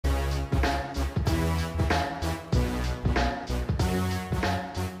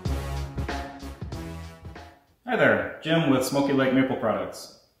Hi there, Jim with Smoky Lake Maple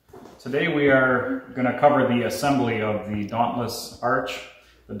Products. Today we are going to cover the assembly of the Dauntless arch.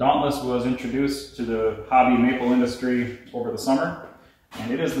 The Dauntless was introduced to the hobby maple industry over the summer, and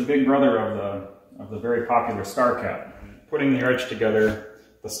it is the big brother of the very popular Starcat. Putting the arch together,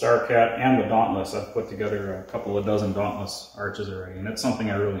 the Starcat and the Dauntless, I've put together a couple of dozen Dauntless arches already, and it's something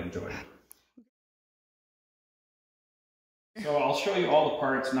I really enjoy. So I'll show you all the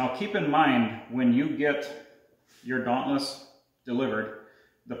parts. Now keep in mind, when you get your Dauntless delivered,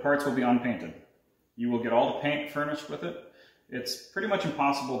 the parts will be unpainted. You will get all the paint furnished with it. It's pretty much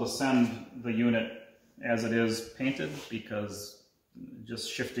impossible to send the unit as it is painted because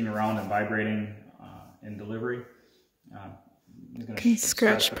just shifting around and vibrating in delivery is going to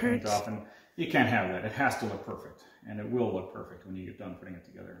scratch the paint off, and you can't have that. It has to look perfect, and it will look perfect when you get done putting it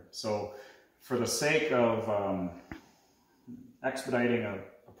together. So for the sake of expediting a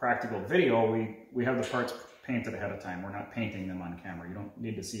practical video, we have the parts painted ahead of time. We're not painting them on camera. You don't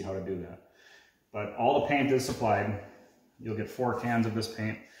need to see how to do that. But all the paint is supplied. You'll get 4 cans of this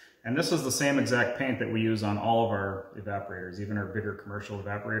paint. And this is the same exact paint that we use on all of our evaporators, even our bigger commercial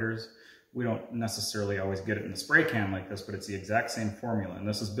evaporators. We don't necessarily always get it in a spray can like this, but it's the exact same formula. And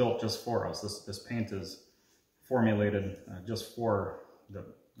this is built just for us. This paint is formulated just for the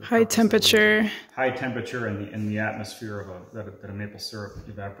high temperature in the atmosphere that a maple syrup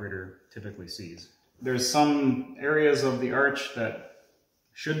evaporator typically sees. There's some areas of the arch that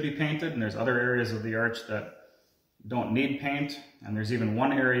should be painted, and there's other areas of the arch that don't need paint, and there's even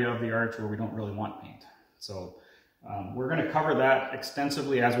one area of the arch where we don't really want paint. So we're going to cover that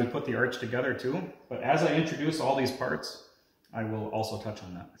extensively as we put the arch together too, but as I introduce all these parts, I will also touch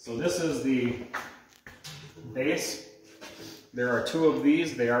on that. So this is the base. There are 2 of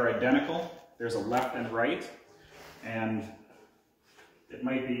these. They are identical. There's a left and right, and it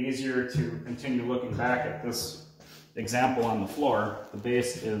might be easier to continue looking back at this example on the floor. The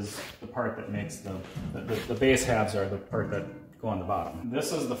base is the part that makes the base halves are the part that go on the bottom.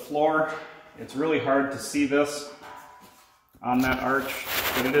 This is the floor. It's really hard to see this on that arch,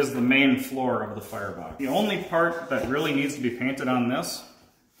 but it is the main floor of the firebox. The only part that really needs to be painted on this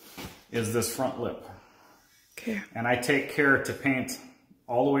is this front lip. Okay. And I take care to paint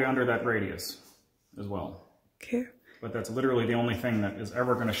all the way under that radius as well. Okay. But that's literally the only thing that is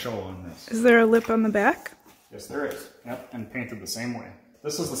ever going to show on this. Is there a lip on the back? Yes, there is. Yep, and painted the same way.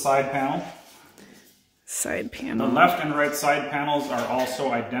 This is the side panel. Side panel. The left and right side panels are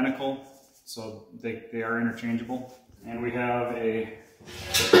also identical, so they are interchangeable. And we have a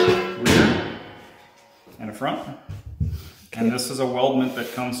rear and a front. Okay. And this is a weldment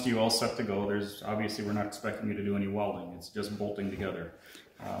that comes to you all set to go. Obviously we're not expecting you to do any welding. It's just bolting together.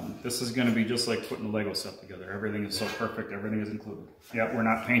 This is going to be just like putting the Lego set together. Everything is so perfect, everything is included. Yeah, we're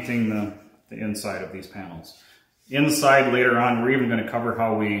not painting the inside of these panels. Inside, later on, we're even going to cover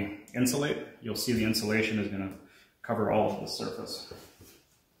how we insulate. You'll see the insulation is going to cover all of the surface.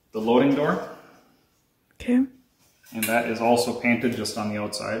 The loading door. Okay. And that is also painted just on the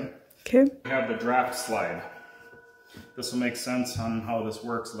outside. Okay. We have the draft slide. This will make sense on how this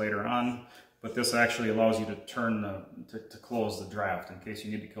works later on. But this actually allows you to turn to close the draft in case you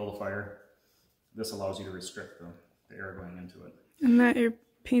need to kill the fire. This allows you to restrict the air going into it. And that you're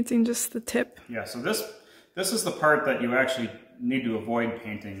painting just the tip? Yeah, so this is the part that you actually need to avoid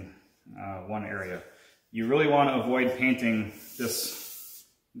painting one area. You really want to avoid painting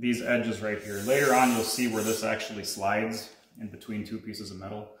these edges right here. Later on you'll see where this actually slides in between 2 pieces of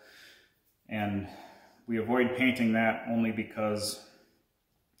metal. And we avoid painting that only because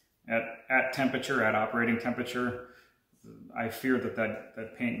at temperature, at operating temperature, I fear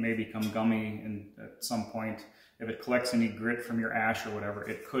that paint may become gummy at some point. If it collects any grit from your ash or whatever,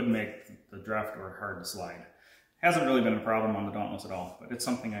 it could make the draft door hard to slide. Hasn't really been a problem on the Dauntless at all, but it's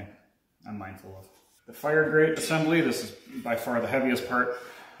something I'm mindful of. The fire grate assembly, this is by far the heaviest part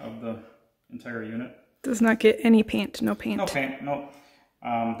of the entire unit. Does not get any paint, no paint. No paint, no.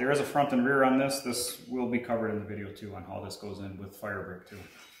 There is a front and rear on this. This will be covered in the video too on how this goes in with fire brick too.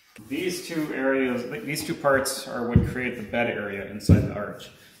 These 2 areas, these 2 parts are what create the bed area inside the arch.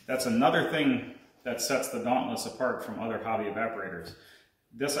 That's another thing that sets the Dauntless apart from other hobby evaporators.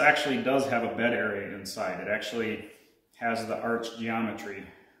 This actually does have a bed area inside. It actually has the arch geometry,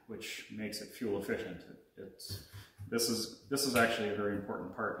 which makes it fuel efficient. This is actually a very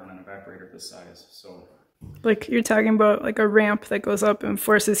important part on an evaporator this size. So, like you're talking about like a ramp that goes up and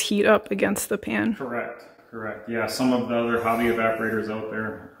forces heat up against the pan. Correct. Correct. Yeah, some of the other hobby evaporators out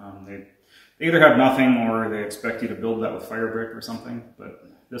there, they either have nothing or they expect you to build that with fire brick or something, but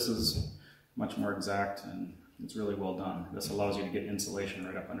this is much more exact and it's really well done. This allows you to get insulation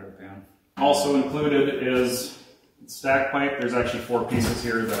right up under the pan. Also included is stack pipe. There's actually 4 pieces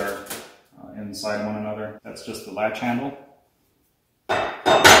here that are inside one another. That's just the latch handle.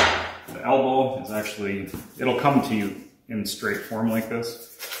 The elbow is actually, it'll come to you in straight form like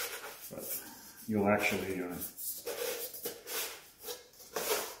this, but you'll actually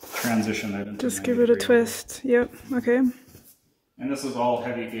transition that into just give it a twist. Yep, okay. And this is all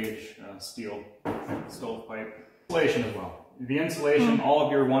heavy gauge steel stovepipe. Insulation as well. The insulation, all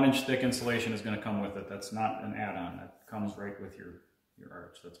of your 1-inch thick insulation is going to come with it. That's not an add-on. That comes right with your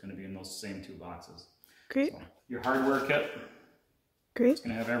arch. That's going to be in those same 2 boxes. Great. So, your hardware kit. Great. It's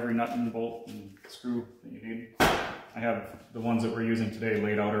going to have every nut and bolt and screw that you need. I have the ones that we're using today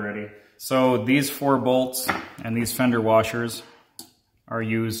laid out already. So these 4 bolts and these fender washers are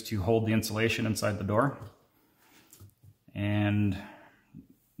used to hold the insulation inside the door. And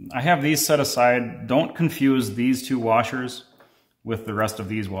I have these set aside. Don't confuse these 2 washers with the rest of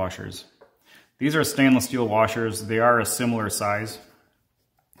these washers. These are stainless steel washers. They are a similar size.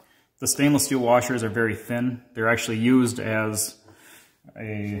 The stainless steel washers are very thin. They're actually used as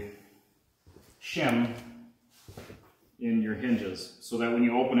a shim in your hinges so that when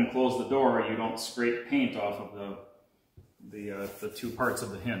you open and close the door, you don't scrape paint off of the 2 parts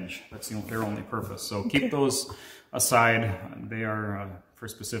of the hinge. That's their only purpose. So keep those aside. They are for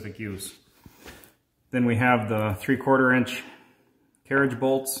specific use. Then we have the 3/4 inch carriage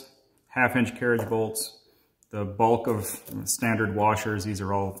bolts, 1/2 inch carriage bolts, the bulk of standard washers. These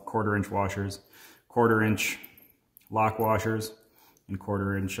are all 1/4 inch washers, 1/4 inch lock washers, and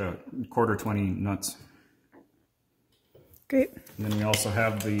 1/4 inch, 1/4-20 nuts. Great. And then we also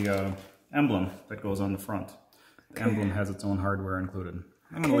have the emblem that goes on the front. The emblem has its own hardware included.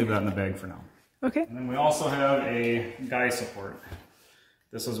 I'm going to leave that in the bag for now. Okay. And then we also have a guy support.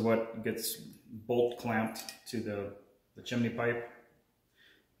 This is what gets bolt clamped to the chimney pipe.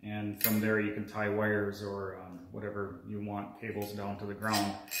 And from there you can tie wires or whatever you want, cables down to the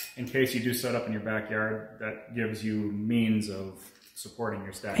ground. In case you do set up in your backyard, that gives you means of supporting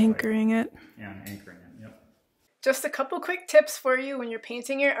your stack anchoring pipe. It. Yeah, anchoring it, yep. Just a couple quick tips for you when you're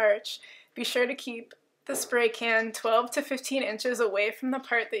painting your arch. Be sure to keep the spray can 12 to 15 inches away from the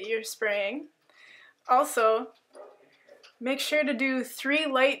part that you're spraying. Also, make sure to do 3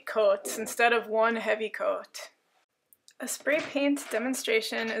 light coats instead of 1 heavy coat. A spray paint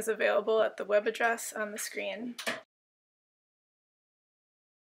demonstration is available at the web address on the screen.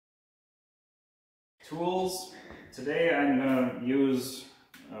 Tools. Today I'm going to use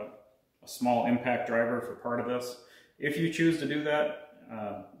a small impact driver for part of this. If you choose to do that,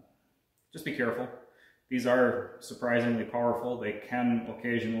 just be careful. These are surprisingly powerful. They can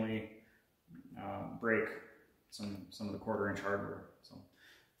occasionally break some of the 1/4 inch hardware. So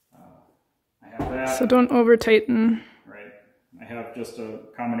I have that. So don't over tighten. Right. I have just a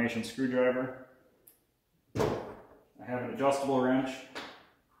combination screwdriver. I have an adjustable wrench.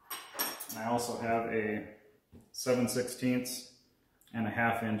 And I also have a 7/16 and a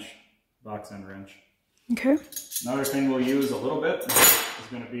 1/2 inch box end wrench. Okay. Another thing we'll use a little bit is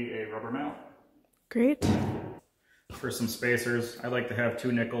going to be a rubber mallet. Great. For some spacers, I like to have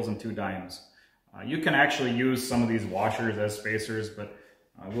 2 nickels and 2 dimes. You can actually use some of these washers as spacers, but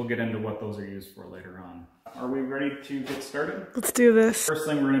we'll get into what those are used for later on. Are we ready to get started? Let's do this. First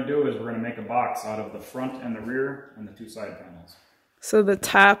thing we're going to do is we're going to make a box out of the front and the rear and the 2 side panels. So the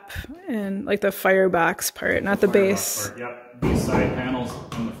top and like the firebox part, not the base. Part, yep, these side panels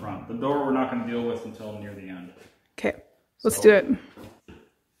in the front. The door we're not going to deal with until near the end. Okay, let's do it.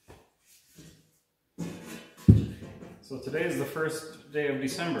 So today is the first day of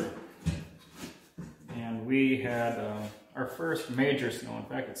December. And we had our first major snow. In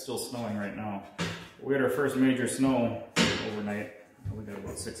fact, it's still snowing right now. We had our first major snow overnight. We got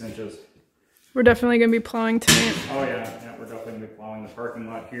about 6 inches. We're definitely going to be plowing tonight. Oh yeah, we're definitely going to be plowing the parking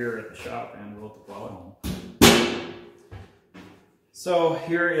lot here at the shop, and we'll have to plow at home. So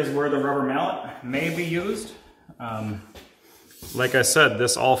here is where the rubber mallet may be used. Like I said,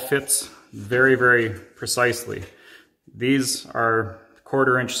 this all fits very, very precisely. These are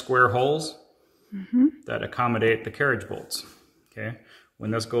 1/4 inch square holes that accommodate the carriage bolts. Okay,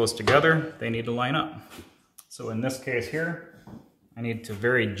 when this goes together, they need to line up. So in this case here, I need to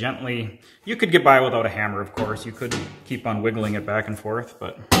very gently, you could get by without a hammer, of course. You could keep on wiggling it back and forth,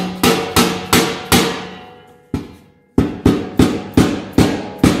 but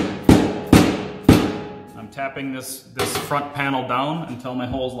I'm tapping this front panel down until my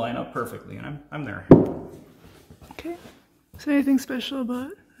holes line up perfectly, and I'm there. Okay. Is there anything special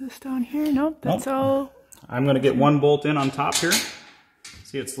about this down here? Nope, that's all. I'm going to get 1 bolt in on top here.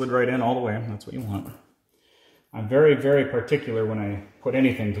 See, it slid right in all the way. That's what you want. I'm very, very particular when I put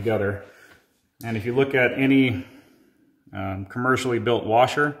anything together And if you look at any commercially built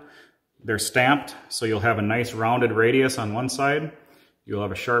washer, they're stamped, so you'll have a nice rounded radius on one side. You'll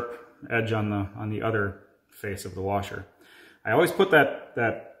have a sharp edge on the other face of the washer. I always put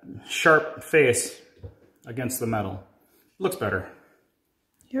that sharp face against the metal. Looks better.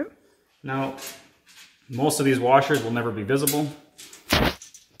 Yep. Now, most of these washers will never be visible.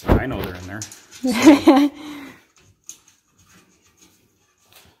 I know they're in there.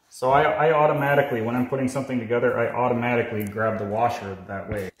 So I automatically, when I'm putting something together, I automatically grab the washer that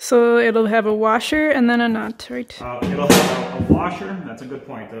way. So it'll have a washer and then a nut, right? It'll have a washer, that's a good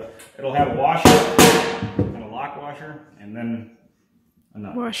point. It'll have a washer and a lock washer, and then a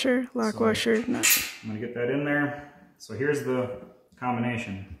nut. Washer, lock washer, nut. I'm gonna get that in there. So here's the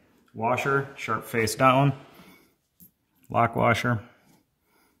combination. Washer, sharp face down, lock washer,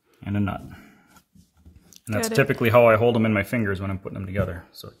 and a nut. And that's typically how I hold them in my fingers when I'm putting them together.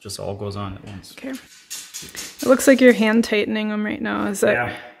 So it just all goes on at once. Okay. It looks like you're hand tightening them right now. Is that?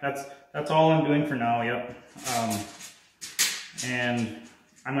 Yeah, that's all I'm doing for now, yep. And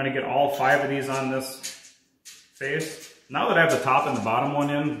I'm gonna get all 5 of these on this face. Now that I have the top and the bottom one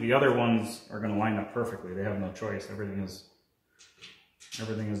in, the other ones are gonna line up perfectly. They have no choice. Everything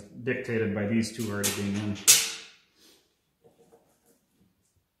is dictated by these 2 already being in.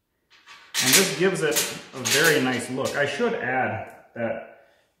 And this gives it a very nice look. I should add that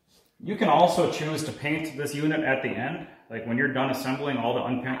you can also choose to paint this unit at the end. Like when you're done assembling all the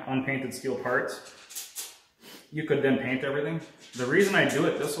unpainted steel parts, you could then paint everything. The reason I do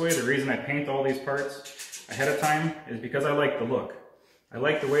it this way, the reason I paint all these parts ahead of time, is because I like the look. I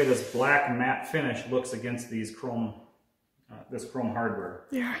like the way this black matte finish looks against these chrome, this chrome hardware.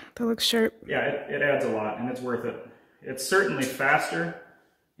 Yeah, that looks sharp. Yeah, it adds a lot, and it's worth it. It's certainly faster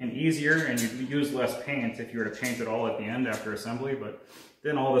and easier, and you use less paint if you were to paint it all at the end after assembly, but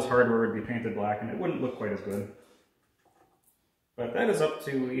then all this hardware would be painted black and it wouldn't look quite as good. But that is up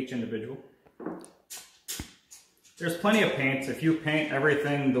to each individual. There's plenty of paints. If you paint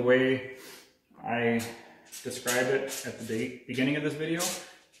everything the way I described it at the beginning of this video,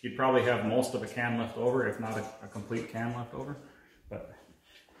 you'd probably have most of a can left over, if not a complete can left over. But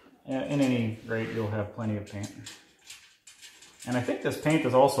in any rate, you'll have plenty of paint. And I think this paint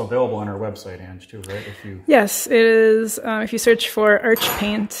is also available on our website, Ange, too, right? Yes, it is. If you search for arch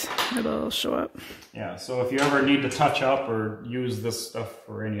paint, it'll show up. Yeah, so if you ever need to touch up or use this stuff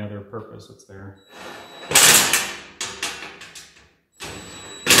for any other purpose, it's there.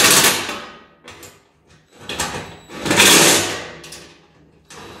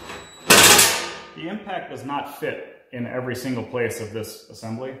 The impact does not fit in every single place of this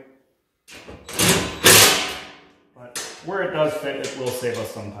assembly. But where it does fit, it will save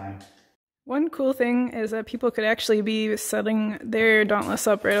us some time. One cool thing is that people could actually be setting their Dauntless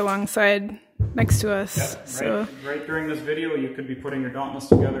up right alongside next to us. Yeah, so right during this video, you could be putting your Dauntless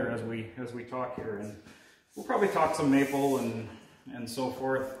together as we talk here, and we'll probably talk some maple and so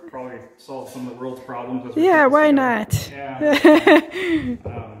forth. Probably solve some of the world's problems. Yeah, why not? Yeah.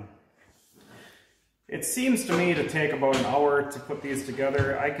 It seems to me to take about an hour to put these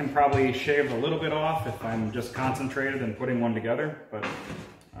together. I can probably shave a little bit off if I'm just concentrated and putting one together, but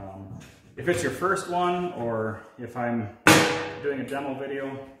if it's your first one, or if I'm doing a demo video,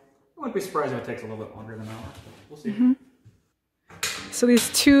 I wouldn't be surprised if it takes a little bit longer than an hour. We'll see. Mm-hmm. So these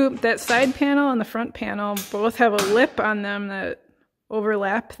two, that side panel and the front panel, both have a lip on them that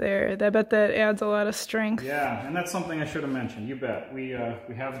overlap there. I bet that adds a lot of strength. Yeah, and that's something I should have mentioned. You bet. We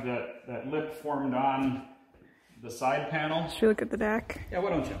have that lip formed on the side panel. Should we look at the back? Yeah, why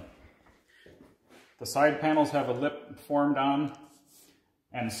don't you? The side panels have a lip formed on,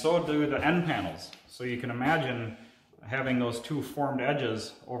 and so do the end panels. So you can imagine having those 2 formed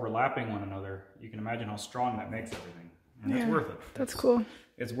edges overlapping one another. You can imagine how strong that makes everything. And it's worth it. That's cool.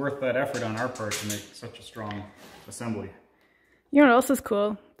 It's worth that effort on our part to make such a strong assembly. You know what else is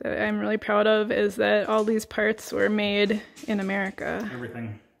cool that I'm really proud of is that all these parts were made in America.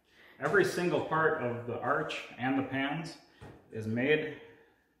 Everything. Every single part of the arch and the pans is made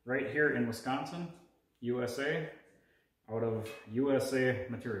right here in Wisconsin, USA, out of USA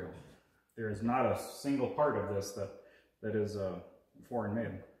material. There is not a single part of this that is foreign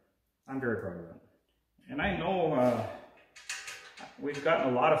made. I'm very proud of that. And I know we've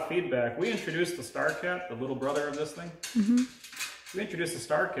gotten a lot of feedback. We introduced the StarCat, the little brother of this thing. Mm-hmm. We introduced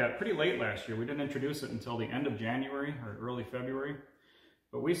the StarCat pretty late last year. We didn't introduce it until the end of January or early February.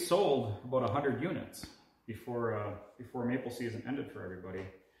 But we sold about 100 units before maple season ended for everybody.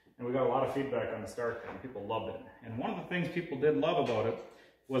 And we got a lot of feedback on the StarCat. People loved it. And one of the things people did love about it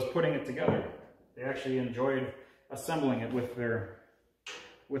was putting it together. They actually enjoyed assembling it with their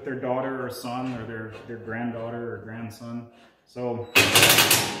with their daughter or son or their granddaughter or grandson. So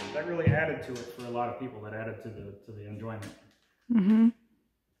that really added to it for a lot of people. That added to the enjoyment. Mm-hmm.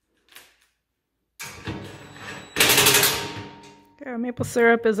 Yeah, maple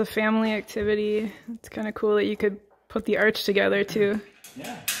syrup is a family activity. It's kind of cool that you could put the arch together too.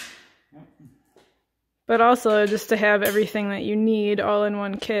 Yeah. But also just to have everything that you need all in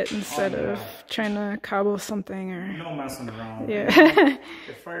one kit instead of trying to cobble something or... No messing around. Yeah.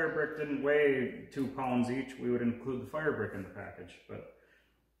 If fire brick didn't weigh 2 pounds each, we would include the fire brick in the package. But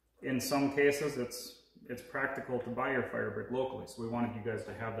in some cases, it's practical to buy your fire brick locally. So we wanted you guys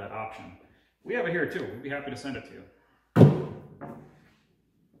to have that option. We have it here too. We'd be happy to send it to you.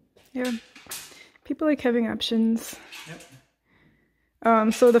 Yeah. People like having options.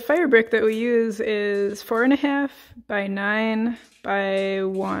 Yep. So the fire brick that we use is 4.5 by 9 by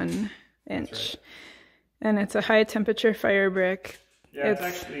 1 inch. Right. And it's a high temperature fire brick. Yeah, it's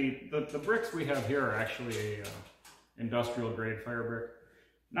actually, the bricks we have here are actually a industrial grade fire brick.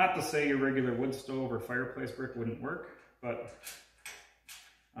 Not to say your regular wood stove or fireplace brick wouldn't work, but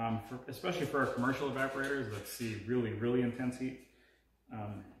especially for our commercial evaporators that see really, really intense heat,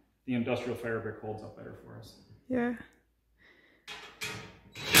 the industrial fire brick holds up better for us. Yeah.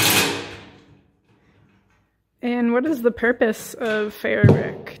 And what is the purpose of fire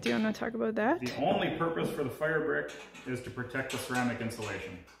brick? Do you want to talk about that? The only purpose for the fire brick is to protect the ceramic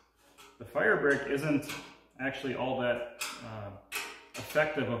insulation. The fire brick isn't actually all that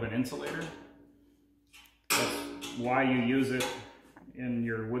effective of an insulator. That's why you use it in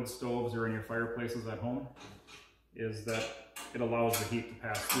your wood stoves or in your fireplaces at home, is that it allows the heat to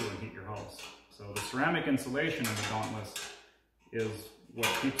pass through and heat your house. So the ceramic insulation in the Dauntless is what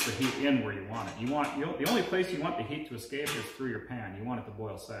keeps the heat in where you want it. The only place you want the heat to escape is through your pan. You want it to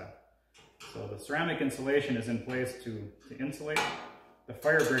boil sap. So the ceramic insulation is in place to insulate. The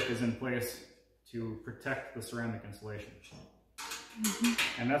fire brick is in place to protect the ceramic insulation.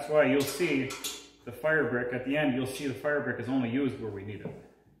 Mm-hmm. And that's why you'll see the fire brick, at the end, you'll see the fire brick is only used where we need it.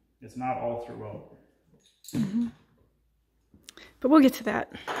 It's not all throughout. Mm-hmm. But we'll get to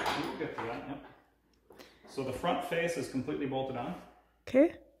that. We'll get to that, yep. So the front face is completely bolted on.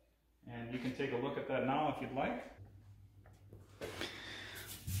 Okay. And you can take a look at that now if you'd like.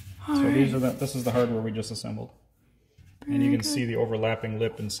 This is the hardware we just assembled. And you can see the overlapping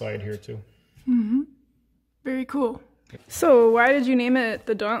lip inside here too. Mm-hmm. Very cool. So why did you name it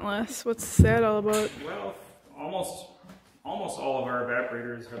the Dauntless? What's that all about? Well, almost all of our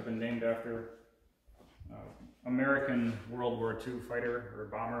evaporators have been named after American World War II fighter or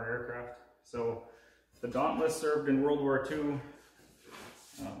bomber aircraft. So the Dauntless served in World War II,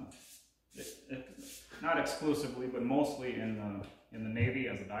 not exclusively, but mostly in the Navy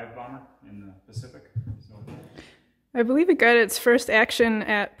as a dive bomber in the Pacific. So, I believe it got its first action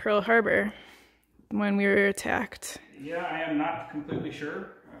at Pearl Harbor when we were attacked. Yeah, I am not completely sure.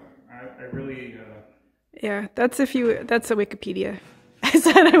 I really... Yeah, that's a Wikipedia. I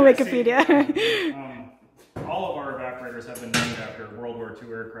said on Wikipedia. All of our evaporators have been named after World War II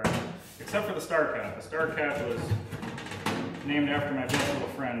aircraft, except for the Starcat. The Starcat was named after my best little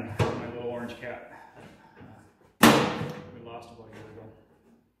friend, my little orange cat. We lost about a year ago.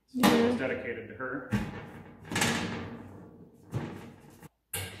 So it was dedicated to her.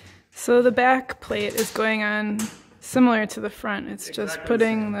 So the back plate is going on similar to the front. It's just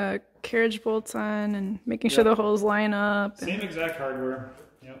putting the carriage bolts on and making sure the holes line up. Same exact hardware.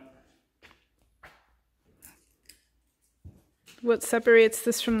 Yep. What separates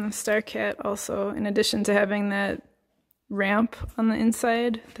this from the Starcat also, in addition to having that ramp on the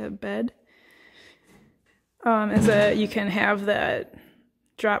inside, that bed, is that you can have that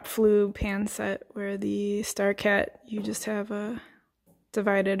drop flue pan set where the Starcat, you just have a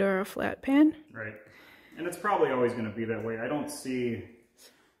divided or a flat pan. Right. And it's probably always going to be that way. I don't see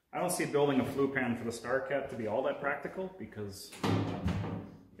building a flue pan for the Starcat to be all that practical, because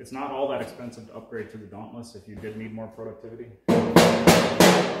it's not all that expensive to upgrade to the Dauntless if you did need more productivity.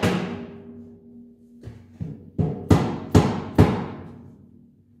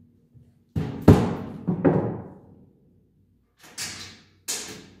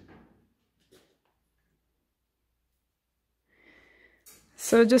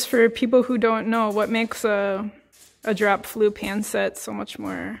 So just for people who don't know, what makes a drop flue pan set so much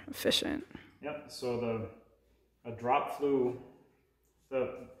more efficient? Yep, so the drop flue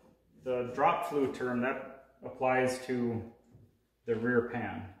term, that applies to the rear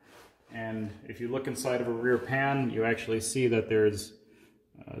pan. And if you look inside of a rear pan, you actually see that there's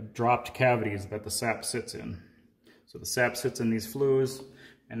dropped cavities that the sap sits in. So the sap sits in these flues,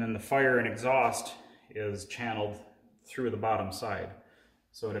 and then the fire and exhaust is channeled through the bottom side.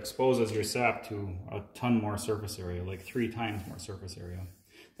 So it exposes your sap to a ton more surface area, like 3 times more surface area.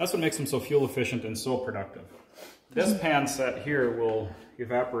 That's what makes them so fuel efficient and so productive. This pan set here will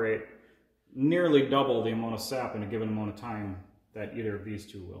evaporate nearly double the amount of sap in a given amount of time that either of these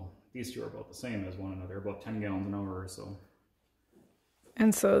two will. These two are about the same as one another, about 10 gallons an hour or so.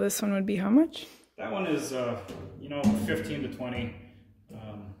 And so this one would be how much? That one is, 15 to 20.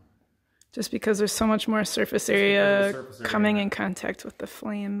 Just because there's so much more surface area coming in contact with the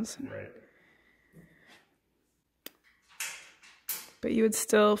flames. Right. But you would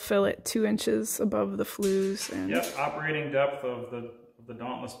still fill it 2 inches above the flues. And yep, operating depth of the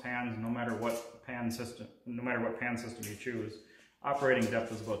Dauntless pans, no matter what pan system you choose, operating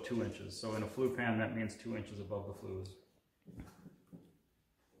depth is about 2 inches. So in a flue pan, that means 2 inches above the flues.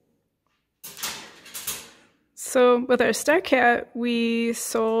 So with our StarCat, we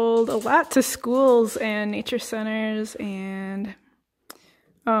sold a lot to schools and nature centers and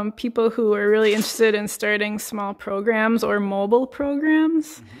people who are really interested in starting small programs or mobile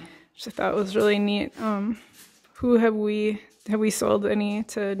programs, which I thought was really neat. Who have we sold any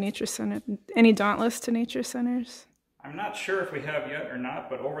to nature center? Any Dauntless to nature centers? I'm not sure if we have yet or not,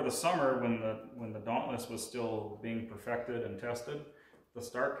 but over the summer when the Dauntless was still being perfected and tested, the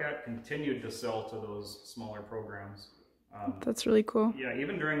StarCat continued to sell to those smaller programs. That's really cool. Yeah,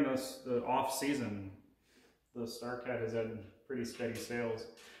 even during the off season, the StarCat has had pretty steady sales.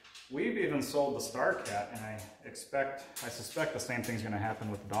 We've even sold the StarCat, and I suspect the same thing's going to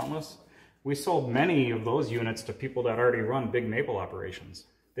happen with the Dauntless. We sold many of those units to people that already run big maple operations.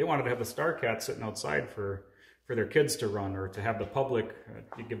 They wanted to have the StarCat sitting outside for their kids to run, or to have the public,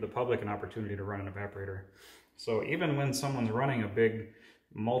 give the public an opportunity to run an evaporator. So even when someone's running a big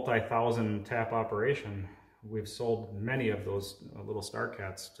multi-thousand tap operation, we've sold many of those little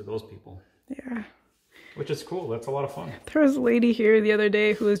StarCats to those people. Yeah. Which is cool. That's a lot of fun. There was a lady here the other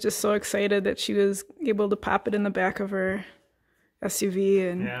day who was just so excited that she was able to pop it in the back of her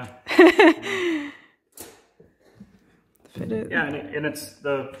SUV and fit it. Yeah, and it's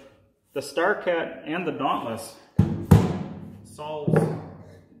the StarCat and the Dauntless solves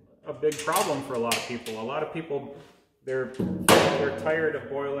a big problem for a lot of people. A lot of people, they're tired of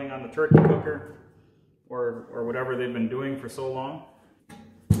boiling on the turkey cooker or whatever they've been doing for so long.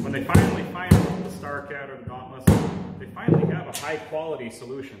 When they finally find the StarCat or the Dauntless, they finally have a high quality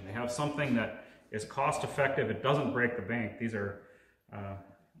solution. They have something that is cost effective. It doesn't break the bank. These are,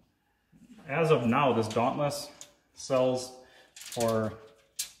 as of now, this Dauntless sells for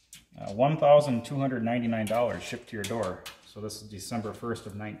 $1,299 shipped to your door. So this is December 1st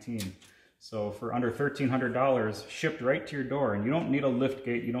of 19. So for under $1,300 shipped right to your door, and you don't need a lift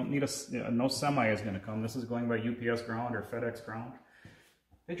gate, you don't need no semi is going to come. This is going by UPS ground or FedEx ground.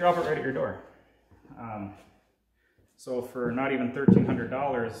 They drop it right at your door. So for not even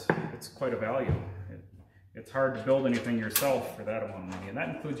 $1,300, it's quite a value. It's hard to build anything yourself for that amount of money, and that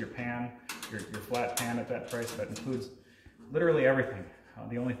includes your pan, your flat pan at that price. That includes literally everything.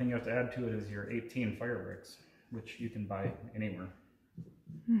 The only thing you have to add to it is your 18 fire bricks, which you can buy anywhere.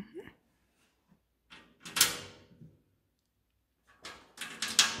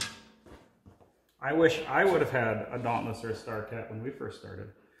 I wish I would have had a Dauntless or a StarCat when we first started.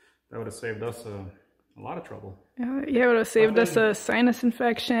 That would have saved us a lot of trouble. Yeah, it would have saved us a sinus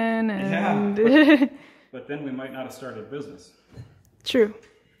infection. And yeah, but then we might not have started a business. True.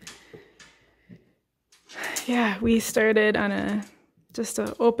 Yeah, we started on just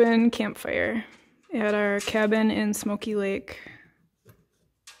an open campfire at our cabin in Smoky Lake.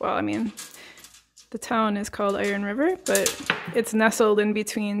 Well, I mean, the town is called Iron River, but it's nestled in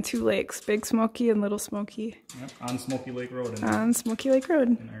between 2 lakes, Big Smoky and Little Smoky. Yep, on Smoky Lake Road. On Smoky Lake Road.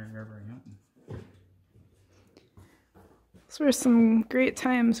 In Iron River, yeah. Those were some great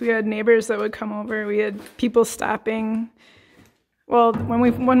times. We had neighbors that would come over. We had people stopping. Well, when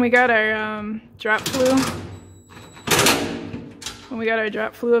we got our drop flue,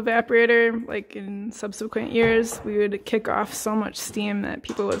 evaporator, like in subsequent years, we would kick off so much steam that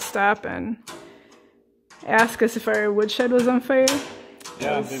people would stop and ask us if our woodshed was on fire.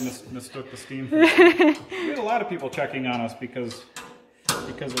 Yeah, they mistook the steam. We had a lot of people checking on us because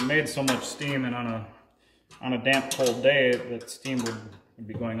it made so much steam, and on a damp, cold day, that steam would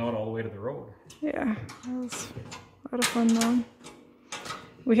be going out all the way to the road. Yeah, that was a lot of fun though.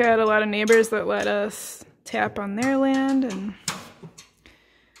 We had a lot of neighbors that let us tap on their land, and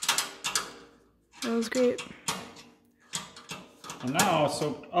that was great. And now,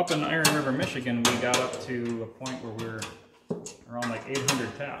 so up in Iron River, Michigan, we got up to a point where we're around like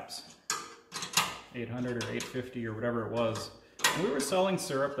 800 taps. 800 or 850 or whatever it was. And we were selling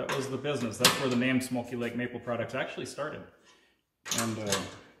syrup. That was the business. That's where the name Smoky Lake Maple Products actually started. And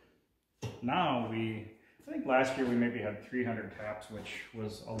now I think last year we maybe had 300 taps, which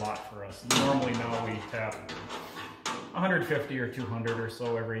was a lot for us. Normally now we tap 150 or 200 or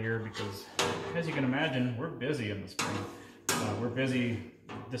so every year because, as you can imagine, we're busy in the spring. We're busy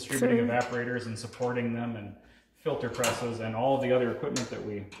distributing evaporators and supporting them and filter presses and all of the other equipment that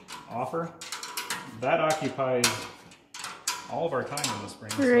we offer. That occupies all of our time in the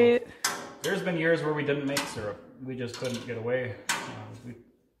spring. Right. So there's been years where we didn't make syrup. We just couldn't get away.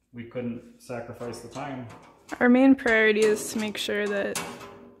 We couldn't sacrifice the time. Our main priority is to make sure that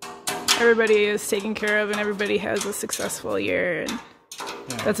everybody is taken care of and everybody has a successful year, and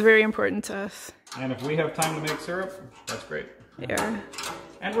that's very important to us. And if we have time to make syrup, that's great. Yeah.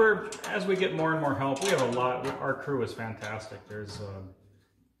 And as we get more and more help, we have a lot. Our crew is fantastic. There's,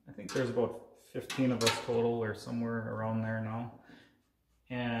 I think there's about 15 of us total, or somewhere around there now.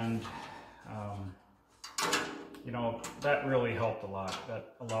 And, you know, that really helped a lot.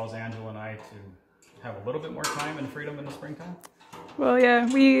 That allows Angela and I to have a little bit more time and freedom in the springtime. Well, yeah,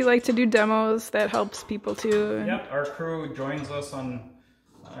 we like to do demos. That helps people too. And yep, our crew joins us on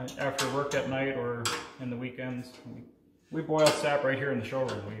after work at night or in the weekends. We boil sap right here in the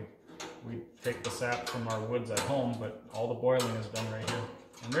showroom. We take the sap from our woods at home, but all the boiling is done right here.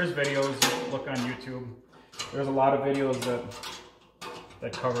 And there's videos. Look on YouTube. There's a lot of videos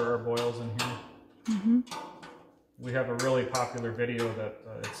that cover our boils in here. Mm-hmm. We have a really popular video that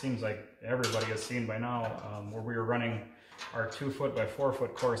it seems like everybody has seen by now, where we were running our 2-foot by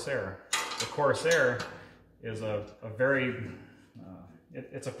 4-foot Corsair. The Corsair is a very,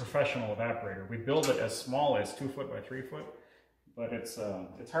 it's a professional evaporator. We build it as small as 2-foot by 3-foot, but it's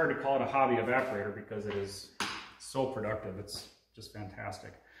hard to call it a hobby evaporator because it is so productive. It's just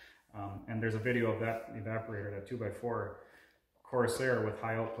fantastic. And there's a video of that evaporator, that 2x4 Corsair with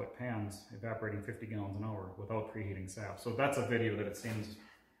high output pans, evaporating 50 gallons an hour without preheating sap. So that's a video that it seems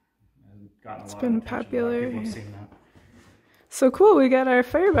has gotten a lot of attention. Popular. A lot of people have seen that. So cool, we got our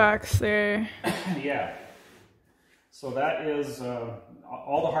firebox there. Yeah. So that is,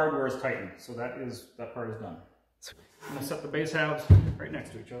 all the hardware is tightened. So that part is done. I'm going to set the base halves right next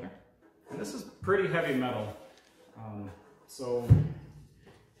to each other. And this is pretty heavy metal. So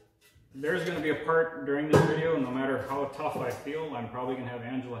there's going to be a part during this video, and no matter how tough I feel, I'm probably going to have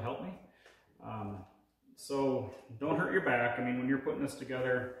Angela help me. So don't hurt your back. I mean, when you're putting this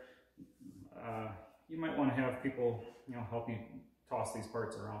together, you might want to have people, you know, help you toss these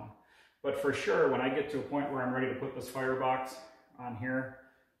parts around. But for sure, when I get to a point where I'm ready to put this firebox on here,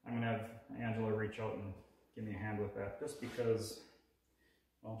 I'm going to have Angela reach out and give me a hand with that, just because,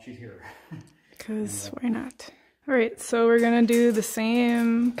 well, she's here. Because why not? All right, so we're going to do the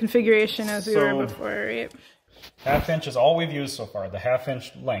same configuration as we were before, right? 1/2 inch is all we've used so far, the 1/2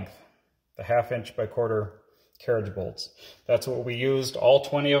 inch length, the 1/2 inch by 1/4 carriage bolts. That's what we used. All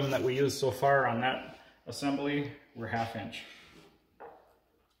 20 of them that we used so far on that assembly were 1/2 inch.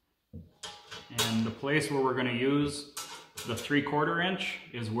 And the place where we're going to use the 3/4 inch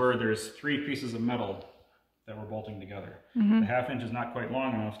is where there's 3 pieces of metal that we're bolting together. The 1/2 inch is not quite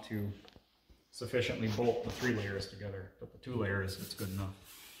long enough to sufficiently bolt the 3 layers together, but the 2 layers, it's good enough.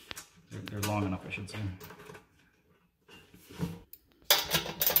 They're long enough, I should say.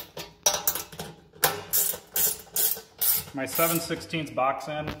 My 7/16 box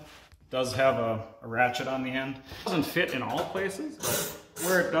end does have a ratchet on the end. It doesn't fit in all places, but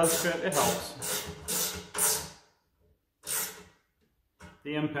where it does fit, it helps.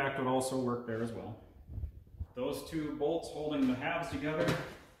 The impact would also work there as well. Those 2 bolts holding the halves together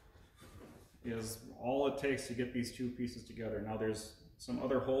is all it takes to get these 2 pieces together. Now there's some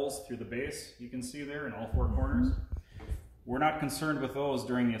other holes through the base you can see there in all 4 corners. We're not concerned with those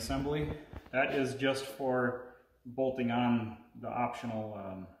during the assembly. That is just for bolting on the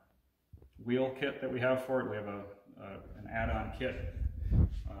optional wheel kit that we have for it. We have an add-on kit,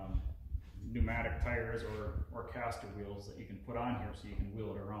 pneumatic tires or caster wheels that you can put on here so you can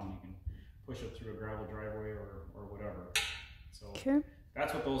wheel it around. You can push it through a gravel driveway or whatever. So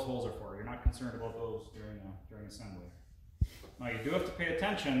that's what those holes are for. You're not concerned about those during assembly. Now you do have to pay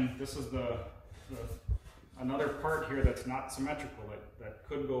attention. This is another part here that's not symmetrical that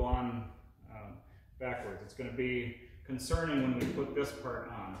could go on backwards. It's going to be concerning when we put this part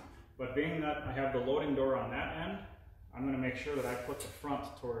on. But being that I have the loading door on that end, I'm going to make sure that I put the front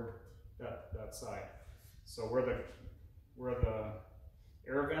toward that side. So where the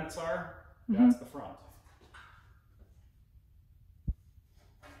air vents are, that's the front.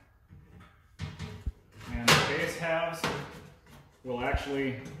 And the base halves will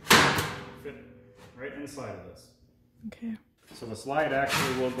actually fit right inside of this. Okay. So the slide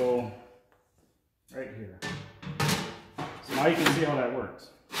actually will go right here. Now you can see how that works.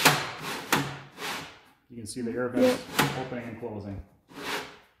 You can see the air vents opening and closing.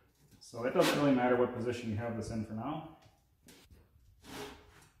 So it doesn't really matter what position you have this in for now.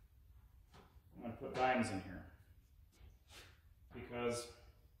 I'm going to put dimes in here. Because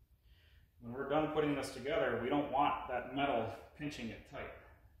when we're done putting this together, we don't want that metal pinching it tight.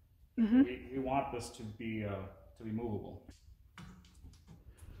 We want this to be movable.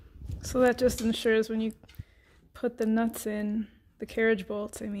 So that just ensures when you put the nuts in, the carriage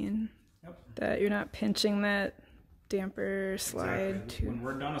bolts, I mean, that you're not pinching that damper slide. Exactly. When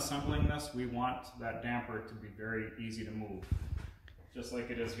we're done assembling this, we want that damper to be very easy to move, just like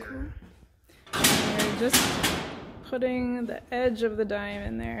it is here. And you're just putting the edge of the dime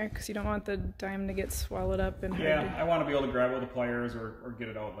in there because you don't want the dime to get swallowed up and I want to be able to grab it with the pliers or get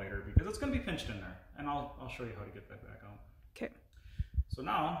it out later because it's going to be pinched in there, and I'll show you how to get that back out. Okay. So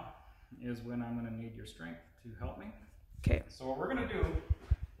now is when I'm going to need your strength to help me. Okay. So what we're going to do,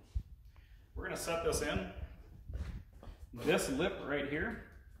 we're going to set this in. This lip right here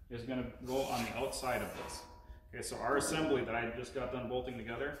is going to go on the outside of this. Okay, so our assembly that I just got done bolting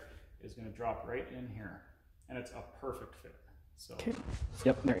together is going to drop right in here. And it's a perfect fit. So, okay.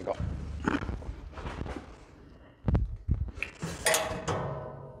 Yep, there you go.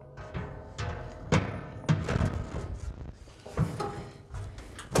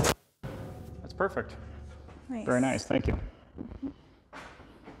 That's perfect. Nice. Very nice, thank you.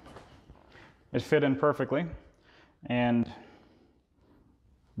 It fit in perfectly. And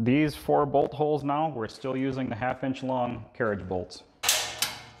these 4 bolt holes now, we're still using the 1/2 inch long carriage bolts.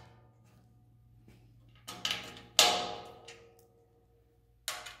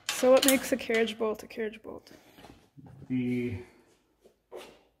 So what makes a carriage bolt a carriage bolt? The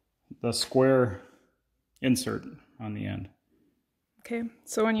square insert on the end. Okay,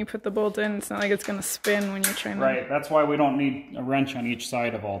 so when you put the bolt in, it's not like it's going to spin when you're trying to... Right, that's why we don't need a wrench on each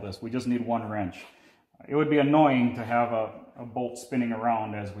side of all this. We just need 1 wrench. It would be annoying to have a bolt spinning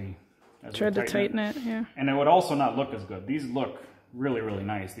around as we tried to tighten it, yeah. And it would also not look as good. These look really, really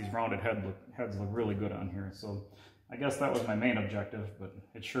nice. These rounded heads look really good on here. So I guess that was my main objective, but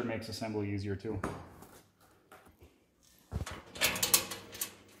it sure makes assembly easier too.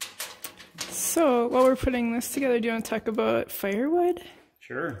 So while we're putting this together, do you want to talk about firewood?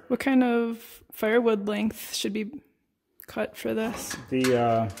 Sure. What kind of firewood length should be cut for this?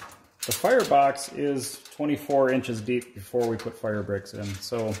 The firebox is 24 inches deep before we put fire bricks in.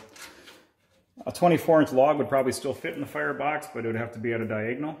 So a 24-inch log would probably still fit in the firebox, but it would have to be at a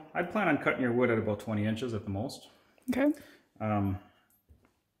diagonal. I'd plan on cutting your wood at about 20 inches at the most. Okay.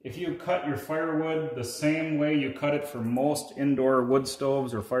 If you cut your firewood the same way you cut it for most indoor wood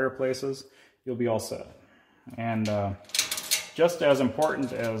stoves or fireplaces, you'll be all set. And just as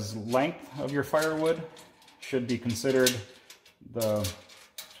important as length of your firewood should be considered the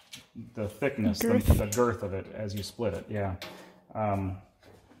thickness, the girth of it as you split it. Yeah.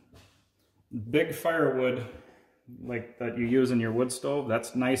 Big firewood like that you use in your wood stove,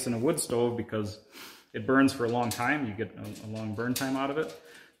 that's nice in a wood stove because it burns for a long time. You get a long burn time out of it.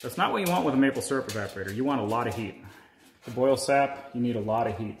 That's not what you want with a maple syrup evaporator. You want a lot of heat. To boil sap, you need a lot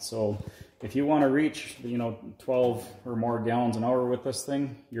of heat. So if you want to reach, 12 or more gallons an hour with this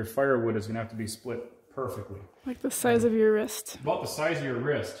thing, your firewood is going to have to be split perfectly. Like the size of your wrist. About the size of your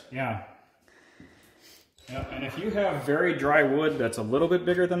wrist, yeah. Yeah, and if you have very dry wood that's a little bit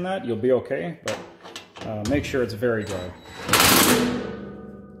bigger than that, you'll be okay, but make sure it's very dry.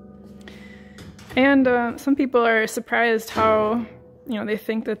 And some people are surprised how, they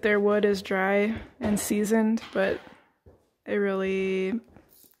think that their wood is dry and seasoned, but it really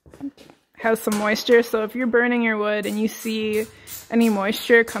has some moisture. So if you're burning your wood and you see any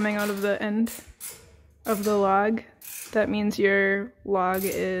moisture coming out of the end of the log, that means your log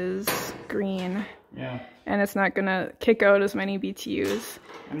is green. Yeah. And it's not gonna kick out as many BTUs.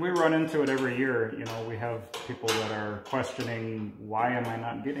 And we run into it every year. We have people that are questioning, why am I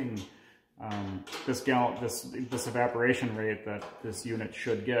not getting this evaporation rate that this unit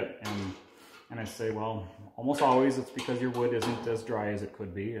should get? And I say, well, almost always it's because your wood isn't as dry as it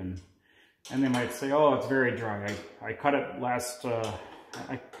could be. And they might say, oh, it's very dry. I cut it last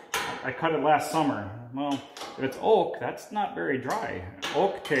I cut it last summer. Well, if it's oak, that's not very dry.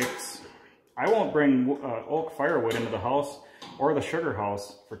 Oak takes, I won't bring oak firewood into the house or the sugar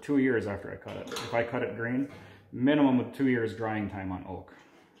house for 2 years after I cut it. If I cut it green, minimum of 2 years drying time on oak.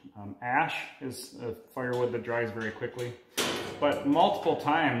 Ash is a firewood that dries very quickly. But multiple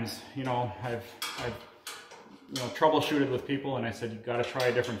times, I've troubleshooted with people and I said, you've got to try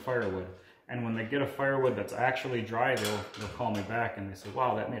a different firewood. And when they get a firewood that's actually dry, they'll call me back and they say,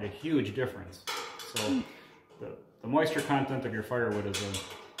 wow, that made a huge difference. So the moisture content of your firewood is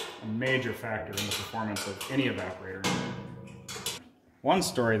a major factor in the performance of any evaporator. One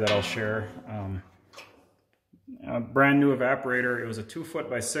story that I'll share, a brand new evaporator. It was a 2 foot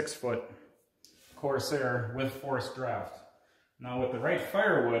by 6 foot Corsair with forced draft. Now with the right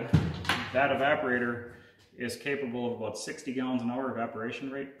firewood, that evaporator is capable of about 60 gallons an hour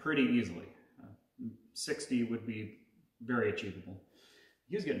evaporation rate pretty easily. 60 would be very achievable.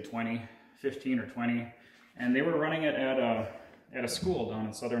 He was getting 20, 15 or 20, and they were running it at a school down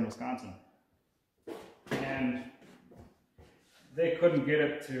in southern Wisconsin. And they couldn't get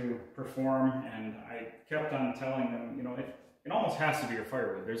it to perform, and I kept on telling them, you know, it almost has to be your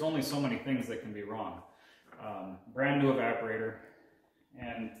firewood. There's only so many things that can be wrong. Brand new evaporator,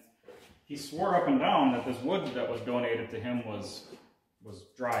 and he swore up and down that this wood that was donated to him was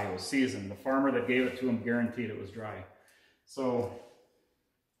dry, it was seasoned. The farmer that gave it to him guaranteed it was dry. So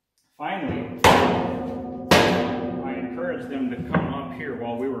finally, I encouraged them to come up here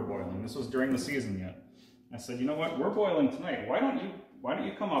while we were boiling. This was during the season yet. I said, you know what, we're boiling tonight. Why don't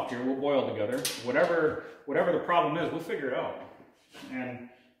you come up here, we'll boil together. Whatever the problem is, we'll figure it out. And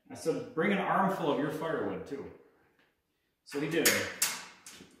I said, bring an armful of your firewood too. So he did.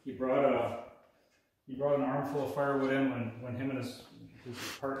 He brought an armful of firewood in when him and his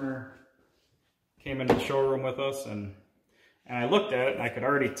partner came into the showroom with us, and I looked at it and I could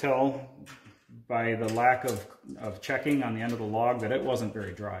already tell by the lack of checking on the end of the log that it wasn't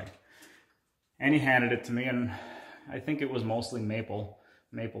very dry. And he handed it to me, and I think it was mostly maple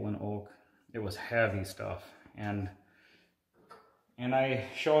and oak. It was heavy stuff. And I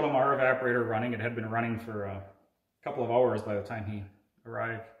showed him our evaporator running. It had been running for a couple of hours by the time he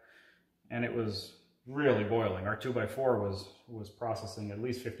arrived. And it was really boiling. Our 2x4 was processing at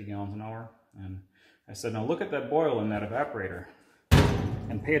least 50 gallons an hour. And I said, now look at that boil in that evaporator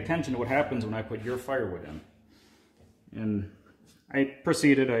and pay attention to what happens when I put your firewood in. And I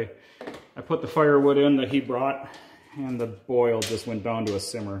proceeded. I put the firewood in that he brought, and the boil just went down to a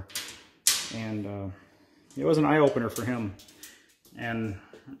simmer. And it was an eye-opener for him. And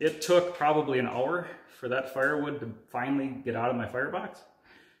it took probably an hour for that firewood to finally get out of my firebox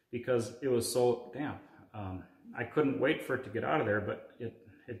because it was so damp. I couldn't wait for it to get out of there, but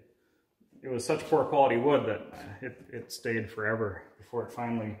it was such poor quality wood that it stayed forever before it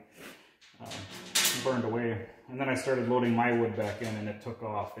finally burned away. And then I started loading my wood back in, and it took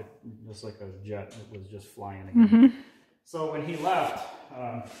off. It just like a jet. It was just flying again. Mm-hmm. So when he left,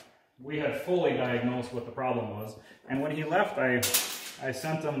 we had fully diagnosed what the problem was. And when he left, I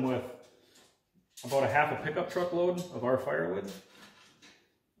sent him with about a half a pickup truck load of our firewood.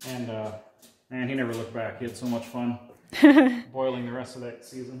 And man, he never looked back. He had so much fun boiling the rest of that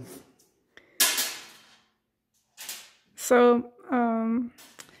season. So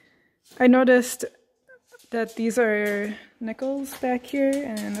I noticed that these are nickels back here,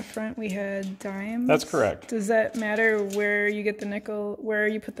 and in the front we had dimes. That's correct. Does that matter where you get the nickel, where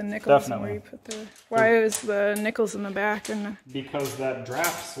you put the nickels? Definitely. And where you put the? Why is the nickels in the back? And because that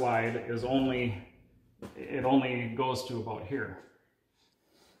draft slide is only goes to about here.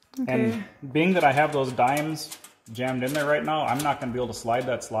 Okay. And being that I have those dimes jammed in there right now, I'm not going to be able to slide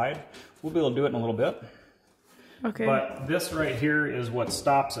that slide. We'll be able to do it in a little bit. Okay. But this right here is what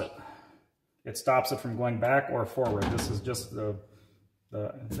stops it. It stops it from going back or forward. This is just the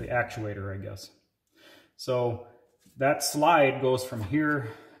actuator, I guess. So that slide goes from here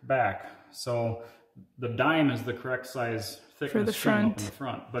back. So the dime is the correct size thickness for the front. Up in the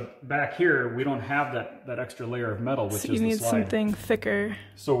front. But back here, we don't have that extra layer of metal, which is the slide. So you need something thicker.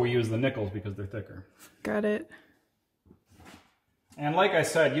 So we use the nickels because they're thicker. Got it. And like I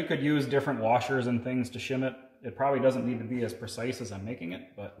said, you could use different washers and things to shim it. It probably doesn't need to be as precise as I'm making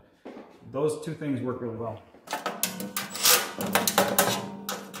it, but those two things work really well.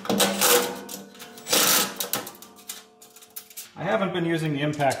 I haven't been using the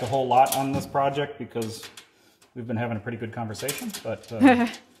impact a whole lot on this project because we've been having a pretty good conversation, but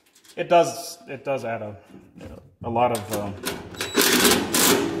it does add a lot of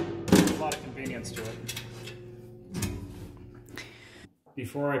convenience to it.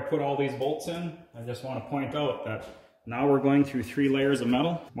 Before I put all these bolts in, I just want to point out that now we're going through 3 layers of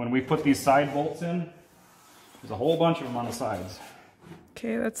metal. When we put these side bolts in, there's a whole bunch of them on the sides.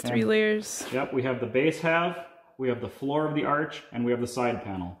 Okay, that's 3 layers. Yep, we have the base half, we have the floor of the arch, and we have the side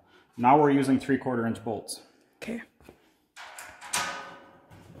panel. Now we're using 3/4 inch bolts. Okay.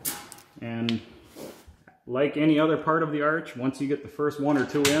 And like any other part of the arch, once you get the first 1 or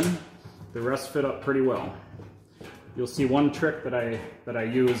 2 in, the rest fit up pretty well. You'll see one trick that I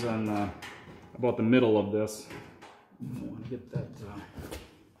use on about the middle of this. I don't want to get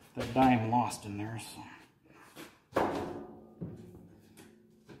that dime lost in there. So.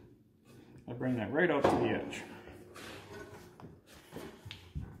 bring that right out to the edge.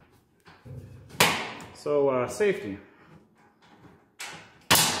 So safety.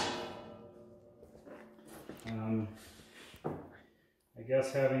 I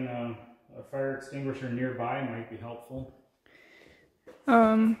guess having a fire extinguisher nearby might be helpful.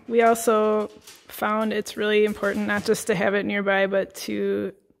 We also found it's really important not just to have it nearby, but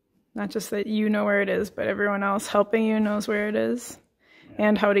to not just that you know where it is, but everyone else helping you knows where it is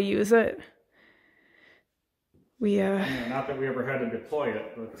and how to use it. Not that we ever had to deploy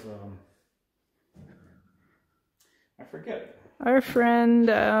it, but I forget. Our friend,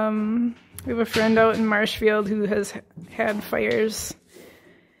 we have a friend out in Marshfield who has had fires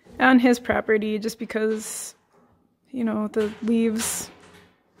on his property just because, you know, the leaves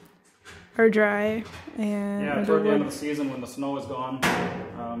are dry and yeah, toward the end of the season when the snow is gone.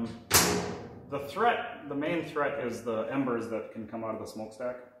 The main threat is the embers that can come out of the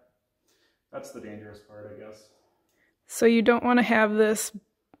smokestack. That's the dangerous part, I guess. So you don't want to have this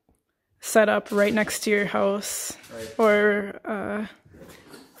set up right next to your house, right. Or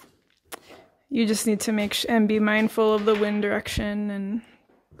you just need to and be mindful of the wind direction and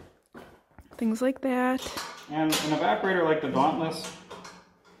things like that. And an evaporator like the Dauntless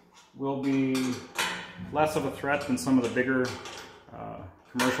will be less of a threat than some of the bigger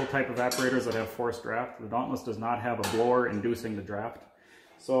commercial type evaporators that have forced draft. The Dauntless does not have a blower inducing the draft.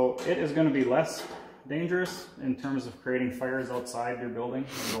 So it is going to be less dangerous in terms of creating fires outside your building,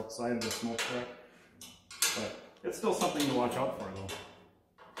 or outside the smokestack. But it's still something to watch out for though.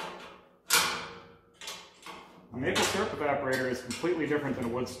 A maple syrup evaporator is completely different than a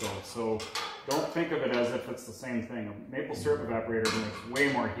wood stove, so don't think of it as if it's the same thing. A maple syrup evaporator makes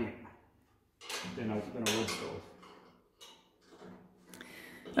way more heat than a wood stove.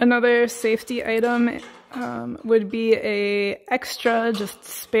 Another safety item would be a extra, just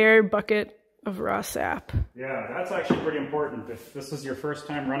spare bucket of raw sap. Yeah, that's actually pretty important. If this is your first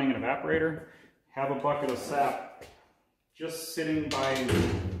time running an evaporator, have a bucket of sap just sitting by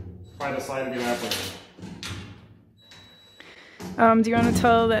the side of the evaporator. Do you want to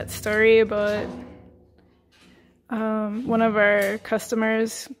tell that story about one of our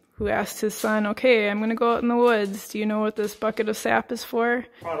customers who asked his son, okay, I'm going to go out in the woods. Do you know what this bucket of sap is for?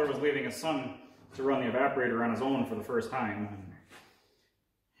 Father was leaving his son to run the evaporator on his own for the first time.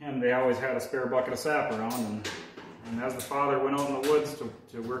 And they always had a spare bucket of sap around. And as the father went out in the woods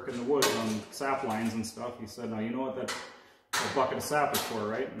to work in the woods on sap lines and stuff, he said, now you know what that bucket of sap is for,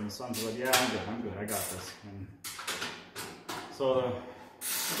 right? And the son said, yeah, I'm good, I got this. And so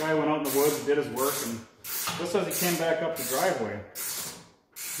the guy went out in the woods, did his work, and just as he came back up the driveway,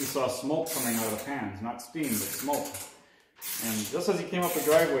 he saw smoke coming out of the pans, not steam, but smoke. And just as he came up the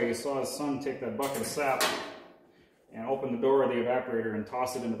driveway, he saw his son take that bucket of sap and open the door of the evaporator and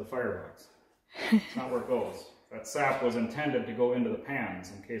toss it into the firebox. That's not where it goes. That sap was intended to go into the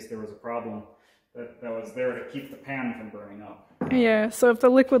pans in case there was a problem that was there to keep the pan from burning up. Yeah, so if the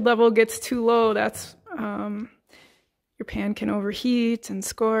liquid level gets too low, that's your pan can overheat and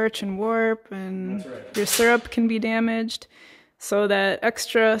scorch and warp, and that's right. Your syrup can be damaged. So that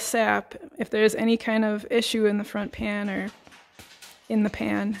extra sap, if there's any kind of issue in the front pan or in the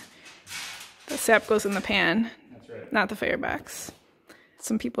pan, the sap goes in the pan, that's right. Not the firebox.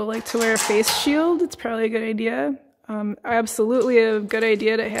 Some people like to wear a face shield. It's probably a good idea. Absolutely a good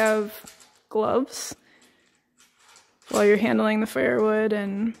idea to have gloves while you're handling the firewood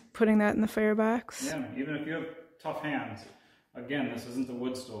and putting that in the firebox. Yeah, even if you have tough hands. Again, this isn't a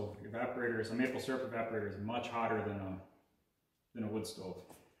wood stove. A maple syrup evaporator is much hotter than a wood stove.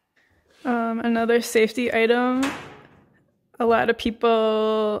 Another safety item, a lot of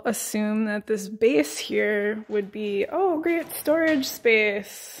people assume that this base here would be, oh, great storage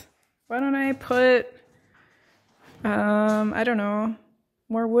space. Why don't I put, I don't know,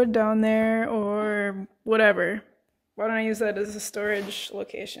 more wood down there or whatever. Why don't I use that as a storage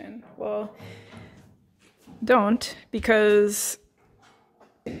location? Well, don't, because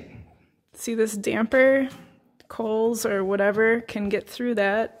see this damper? Coals or whatever can get through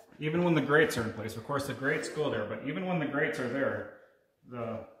that. Even when the grates are in place. Of course the grates go there, but even when the grates are there,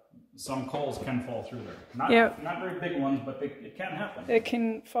 some coals can fall through there. Not very big ones, but it can happen. It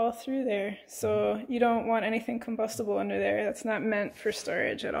can fall through there. So you don't want anything combustible under there. That's not meant for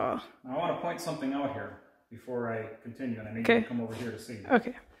storage at all. Now, I want to point something out here before I continue, and I need you to come over here to see.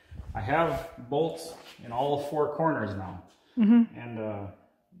 Okay. I have bolts in all 4 corners now, and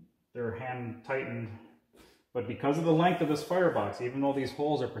they're hand tightened. But because of the length of this firebox, even though these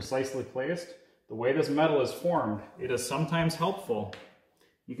holes are precisely placed, the way this metal is formed, it is sometimes helpful.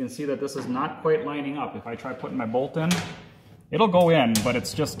 You can see that this is not quite lining up. If I try putting my bolt in, It'll go in, but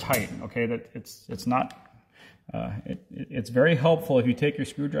it's just tight, okay? That it's not, it's very helpful if you take your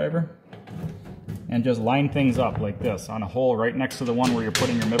screwdriver and just line things up like this on a hole right next to the one where you're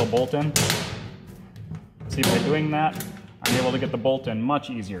putting your middle bolt in. See, by doing that, I'm able to get the bolt in much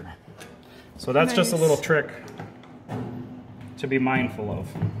easier. So that's just a little trick to be mindful of.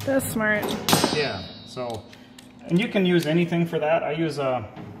 That's smart. Yeah, so, and you can use anything for that. I use a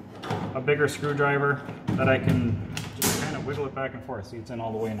bigger screwdriver that I can just kind of wiggle it back and forth. See, it's in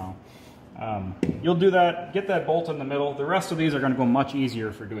all the way now. You'll do that, get that bolt in the middle. The rest of these are going to go much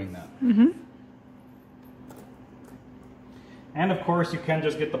easier for doing that. Mm-hmm. And of course, you can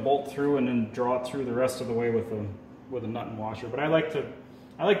just get the bolt through and then draw it through the rest of the way with a nut and washer. But I like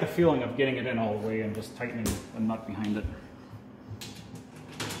the feeling of getting it in all the way and just tightening the nut behind it.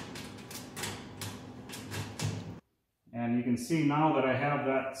 And you can see now that I have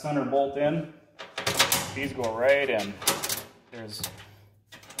that center bolt in, these go right in. There's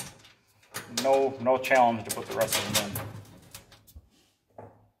no challenge to put the rest of them in.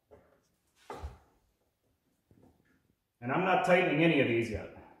 And I'm not tightening any of these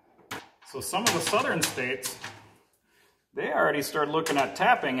yet. So some of the southern states, they already start looking at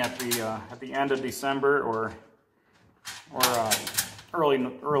tapping at the end of December or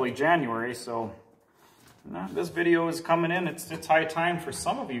early January. So this video is coming in. It's high time for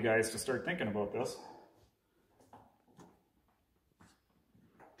some of you guys to start thinking about this.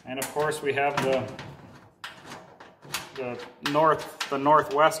 And of course, we have the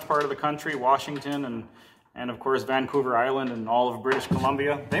northwest part of the country, Washington and of course Vancouver Island and all of British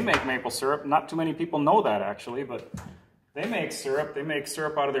Columbia. They make maple syrup. Not too many people know that actually, but they make syrup. They make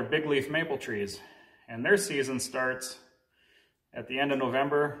syrup out of their big leaf maple trees. And their season starts at the end of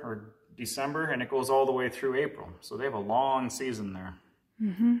November or December, and it goes all the way through April. So they have a long season there.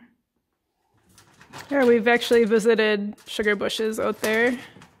 Mm-hmm. Yeah, we've actually visited sugar bushes out there.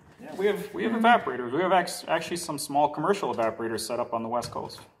 Yeah, we have evaporators. We have actually some small commercial evaporators set up on the West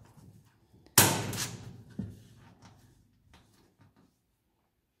Coast.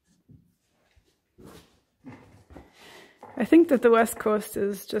 I think that the West Coast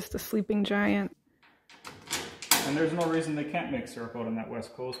is just a sleeping giant. And there's no reason they can't make syrup out on that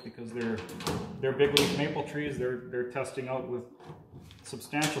West Coast because they're big leaf maple trees. They're testing out with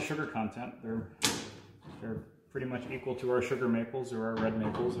substantial sugar content. They're pretty much equal to our sugar maples or our red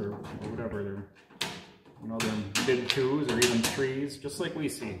maples or whatever. They're mid 2s or even 3s, just like we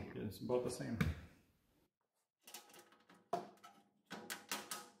see. It's about the same.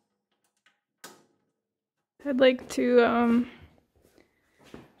 I'd like to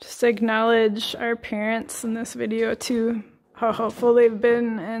just acknowledge our parents in this video too, how helpful they've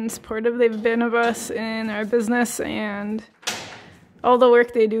been and supportive they've been of us in our business and all the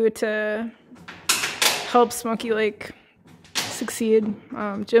work they do to help Smoky Lake succeed.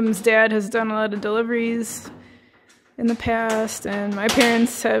 Jim's dad has done a lot of deliveries in the past, and my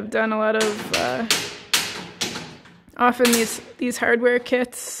parents have done a lot of, often these hardware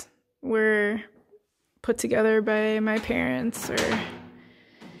kits were put together by my parents or...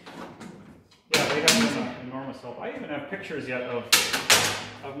 Yeah, they have been enormous help. I even have pictures yet of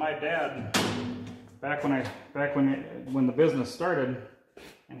my dad back when the business started,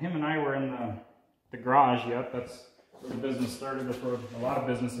 and him and I were in the garage yet. That's where the business started. That's where a lot of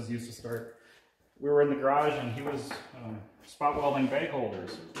businesses used to start. We were in the garage and he was spot welding bag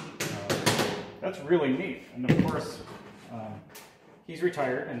holders. That's really neat. And of course, he's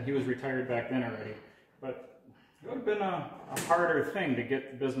retired, and he was retired back then already. But it would have been a harder thing to get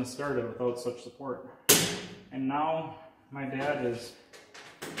the business started without such support. And now my dad is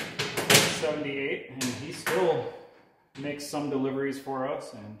 78, and he still makes some deliveries for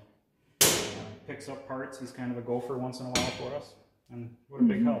us and picks up parts. He's kind of a gopher once in a while for us, and what a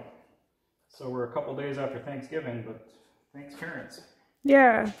big help. So we're a couple days after Thanksgiving, but thanks, parents.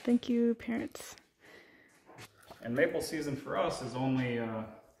 Yeah, thank you, parents. And maple season for us is only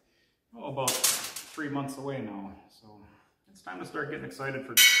about 3 months away now, so it's time to start getting excited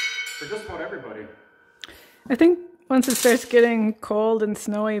for just about everybody. I think once it starts getting cold and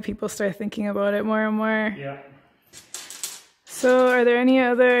snowy, people start thinking about it more and more. Yeah. So are there any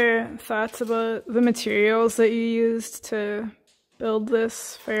other thoughts about the materials that you used to build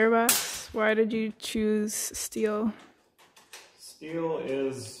this firebox? Why did you choose steel? Steel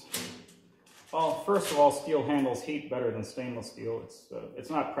is, well, first of all, steel handles heat better than stainless steel. It's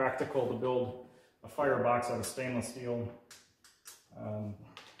not practical to build a firebox out of stainless steel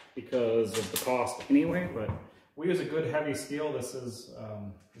because of the cost anyway, but we use a good heavy steel. This is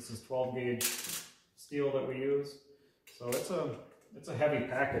 12 gauge steel that we use. So it's a heavy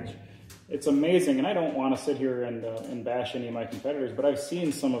package. It's amazing, and I don't want to sit here and bash any of my competitors, but I've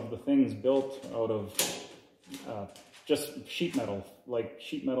seen some of the things built out of just sheet metal, like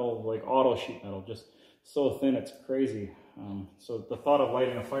auto sheet metal, just so thin it's crazy. So the thought of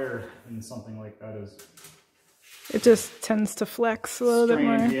lighting a fire in something like that is... It just tends to flex a little bit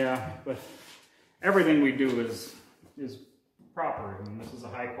more. Yeah, but everything we do is proper. I mean, this is a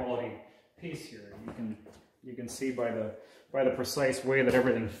high quality piece here. You can see by the precise way that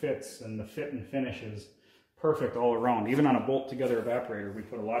everything fits, and the fit and finish is perfect all around. Even on a bolt together evaporator, we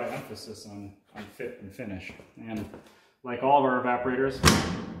put a lot of emphasis on fit and finish. And like all of our evaporators,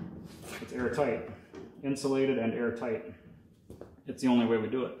 it's airtight, insulated and airtight. It's the only way we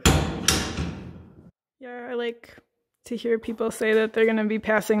do it. Yeah, I like to hear people say that they're going to be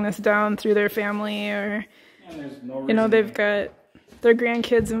passing this down through their family, or you know, they've got their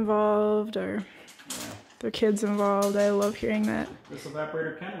grandkids involved or their kids involved. I love hearing that. This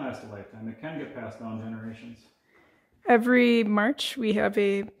evaporator can last a lifetime. It can get passed down generations. Every March we have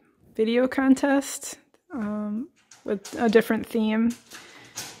a video contest with a different theme,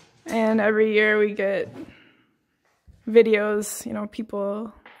 and every year we get videos, you know,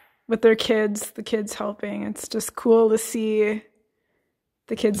 people with their kids, the kids helping. It's just cool to see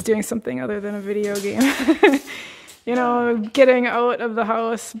the kids doing something other than a video game. You know, getting out of the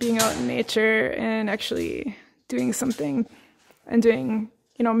house, being out in nature, and actually doing something and doing,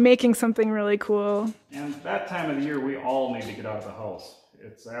 you know, making something really cool. And that time of the year, we all need to get out of the house.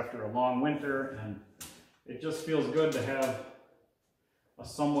 It's after a long winter, and it just feels good to have a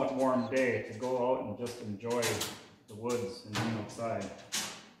somewhat warm day to go out and just enjoy the woods and being outside.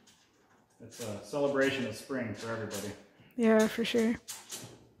 It's a celebration of spring for everybody. Yeah, for sure.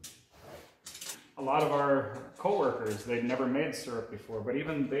 A lot of our co-workers, they'd never made syrup before, but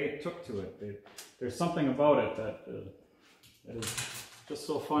even they took to it. There's something about it that is just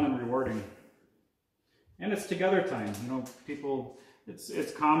so fun and rewarding. And it's together time. You know, people,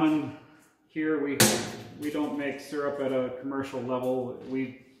 it's common here. We don't make syrup at a commercial level.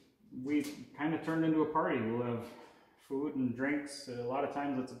 We kind of turned into a party. We'll have food and drinks. A lot of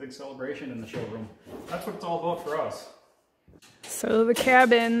times it's a big celebration in the showroom. That's what it's all about for us. So the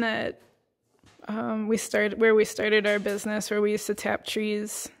cabin that we started our business, where we used to tap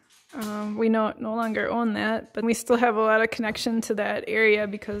trees, we no longer own that, but we still have a lot of connection to that area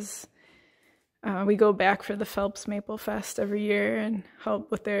because we go back for the Phelps Maple Fest every year and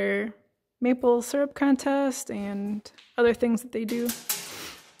help with their maple syrup contest and other things that they do.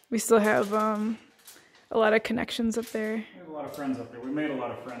 We still have a lot of connections up there. We have a lot of friends up there. We made a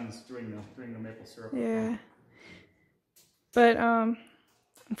lot of friends doing the maple syrup. Yeah. But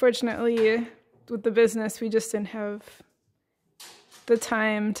unfortunately, with the business, we just didn't have the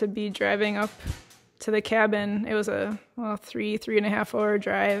time to be driving up to the cabin. It was a 3.5 hour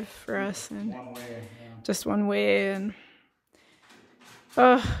drive for us, and one way, yeah. Just one way. And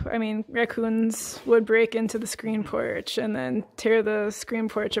I mean, raccoons would break into the screen porch and then tear the screen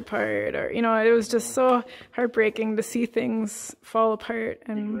porch apart, or you know, it was just so heartbreaking to see things fall apart.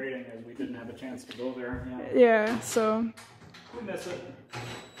 And degrading, as we didn't have a chance to go there. Yeah, so we miss it.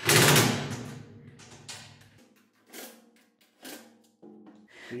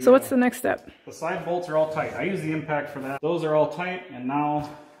 So what's the next step? The side bolts are all tight. I use the impact for that. Those are all tight, and now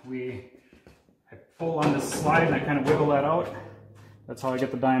I pull on this slide and I kind of wiggle that out. That's how I get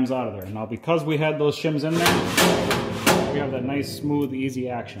the dimes out of there. Now, because we had those shims in there, we have that nice, smooth, easy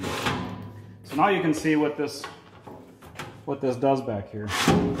action. So now you can see what this does back here.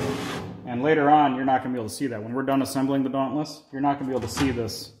 And later on, you're not going to be able to see that. When we're done assembling the Dauntless, you're not going to be able to see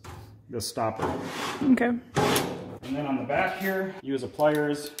this stopper. Okay. And then on the back here, use a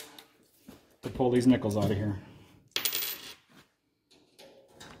pliers to pull these nickels out of here.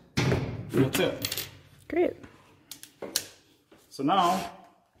 That's it. Great. So now,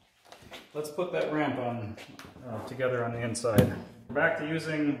 let's put that ramp on together on the inside. Back to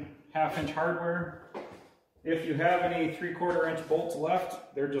using 1/2 inch hardware. If you have any 3/4 inch bolts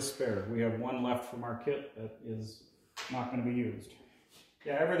left, they're just spare. We have one left from our kit that is not going to be used.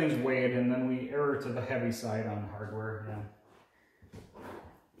 Yeah, everything's weighed, and then we err to the heavy side on hardware.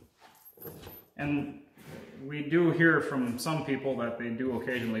 Yeah. And we do hear from some people that they do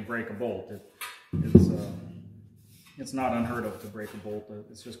occasionally break a bolt. It's not unheard of to break a bolt.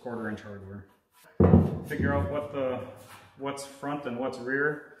 It's just 1/4 inch hardware. Figure out what's front and what's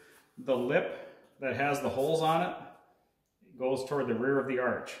rear. The lip that has the holes on it goes toward the rear of the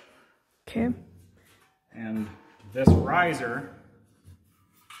arch. Okay. And this riser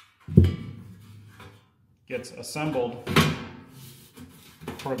gets assembled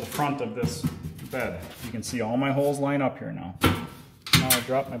toward the front of this bed. You can see all my holes line up here now. Now I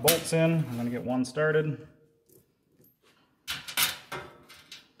drop my bolts in. I'm going to get one started.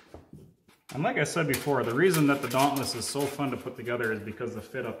 And like I said before, the reason that the Dauntless is so fun to put together is because the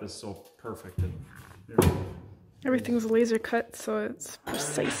fit up is so perfect. Everything's laser cut, so it's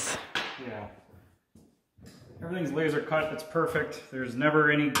precise. Yeah. Everything's laser cut, it's perfect. There's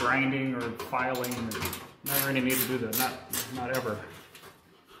never any grinding or filing. There's never any need to do that. Not ever.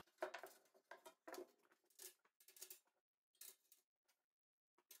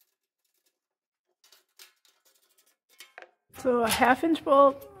 So a 1/2 inch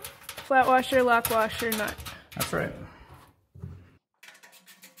bolt, flat washer, lock washer, nut. That's right.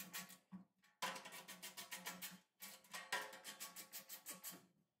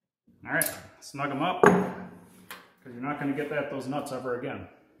 All right, snug them up, because you're not going to get those nuts ever again.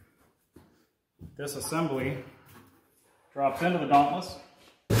 This assembly drops into the Dauntless,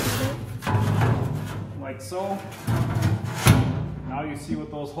 like so. Now you see what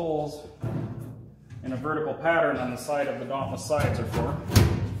those holes in a vertical pattern on the side of the Dauntless sides are for.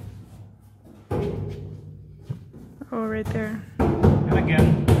 Oh, right there. And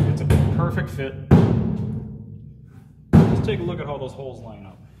again, it's a perfect fit. Just take a look at how those holes line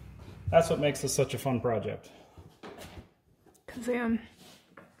up. That's what makes this such a fun project. Kazam.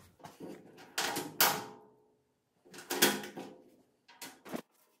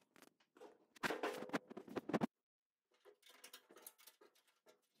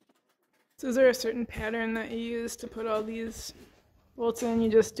 So is there a certain pattern that you use to put all these bolts in?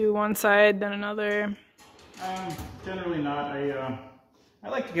 You just do one side, then another? Generally not. I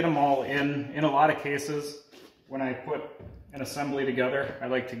like to get them all in. In a lot of cases, when I put an assembly together, I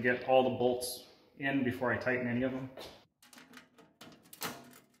like to get all the bolts in before I tighten any of them.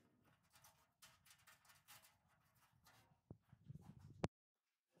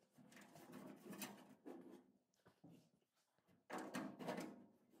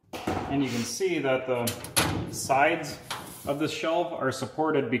 And you can see that the sides of this shelf are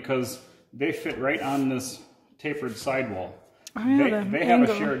supported because they fit right on this tapered sidewall. Oh, yeah, they have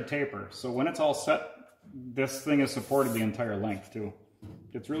a shared taper, so when it's all set, this thing is supported the entire length too.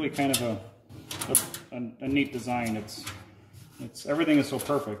 It's really kind of a neat design. It's everything is so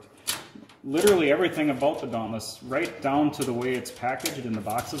perfect. Literally everything about the Dauntless, right down to the way it's packaged in the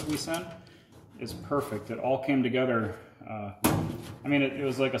boxes we sent, is perfect. It all came together. I mean, it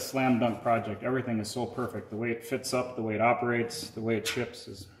was like a slam dunk project. Everything is so perfect. The way it fits up, the way it operates, the way it ships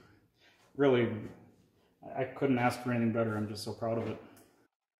is really, I couldn't ask for anything better. I'm just so proud of it.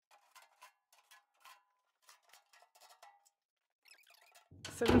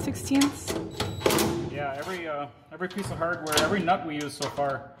 (7/16) Yeah, every piece of hardware, every nut we used so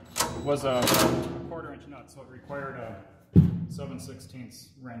far was a 1/4 inch nut, so it required a 7/16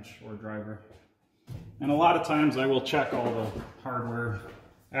 wrench or driver. And a lot of times I will check all the hardware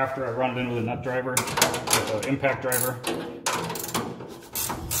after I run it in with a nut driver, with an impact driver.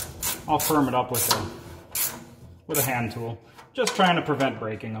 I'll firm it up with a hand tool, just trying to prevent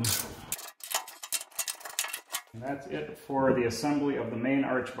breaking them. And that's it for the assembly of the main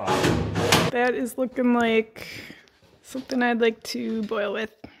arch box. That is looking like something I'd like to boil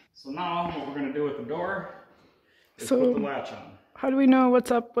with. So now what we're going to do with the door is put the latch on. How do we know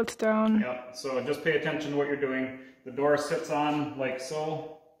what's up, what's down? Yep, so just pay attention to what you're doing. The door sits on like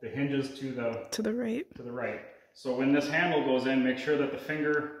so, the hinges to the right. So when this handle goes in, make sure that the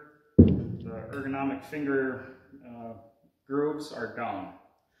ergonomic finger grooves are down.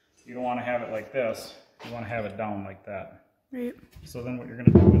 You don't want to have it like this. You want to have it down like that. Right. So then what you're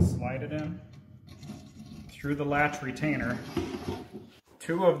going to do is slide it in through the latch retainer.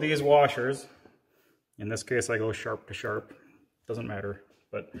 2 of these washers, in this case I go sharp to sharp, doesn't matter,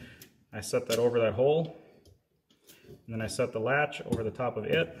 but I set that over that hole, and then I set the latch over the top of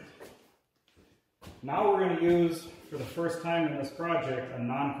it. Now we're going to use, for the first time in this project, a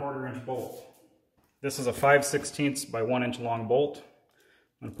non-1/4 inch bolt. This is a 5/16 by 1 inch long bolt.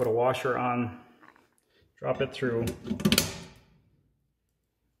 I'm going to put a washer on, drop it through.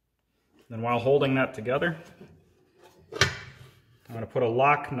 Then while holding that together, I'm going to put a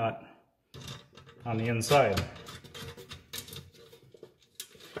lock nut on the inside.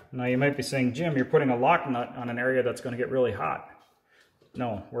 Now you might be saying, Jim, you're putting a lock nut on an area that's going to get really hot.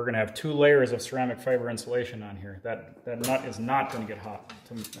 No, we're going to have 2 layers of ceramic fiber insulation on here. That nut is not going to get hot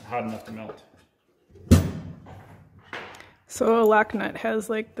enough to melt. So a lock nut has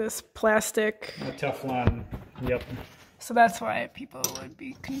like this plastic... A Teflon, yep. So that's why people would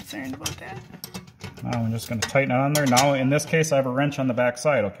be concerned about that. Now I'm just going to tighten it on there. Now in this case I have a wrench on the back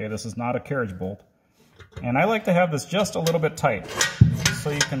side, okay? This is not a carriage bolt. And I like to have this just a little bit tight, so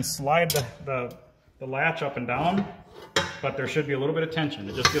you can slide the latch up and down but there should be a little bit of tension.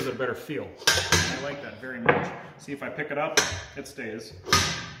 It just gives it a better feel. I like that very much. See, if I pick it up, it stays.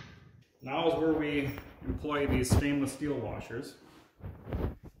 Now is where we employ these stainless steel washers.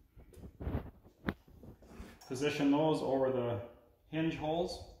 Position those over the hinge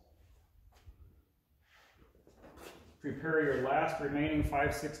holes. Prepare your last remaining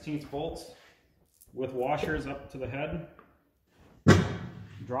 5/16 bolts with washers up to the head.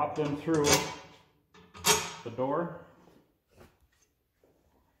 Drop them through the door.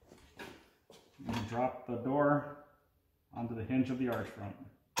 And drop the door onto the hinge of the arch front.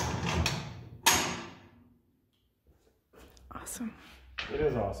 Awesome. It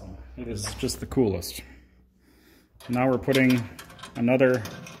is awesome. It is just the coolest. Now we're putting another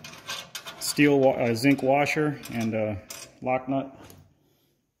steel zinc washer and a lock nut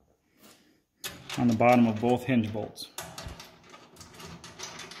on the bottom of both hinge bolts.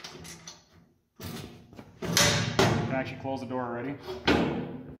 You can actually close the door already.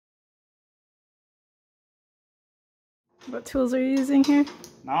 What tools are you using here?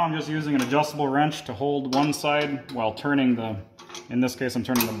 Now I'm just using an adjustable wrench to hold one side while turning the, in this case I'm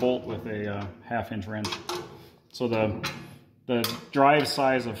turning the bolt with a 1/2 inch wrench. So the drive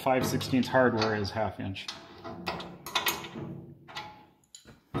size of 5/16 hardware is 1/2 inch.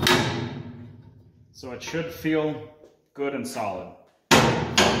 So it should feel good and solid.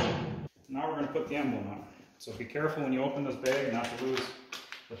 Now we're going to put the emblem on. So be careful when you open this bag not to lose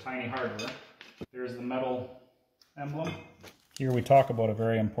the tiny hardware. There's the metal emblem. Here we talk about a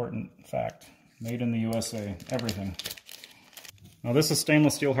very important fact. Made in the USA, everything. Now this is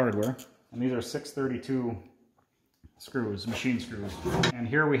stainless steel hardware, and these are 632 screws, machine screws. And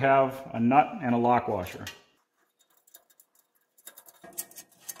here we have a nut and a lock washer.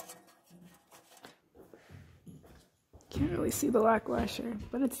 Can't really see the lock washer,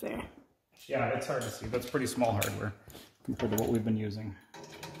 but it's there. Yeah, it's hard to see. That's pretty small hardware compared to what we've been using.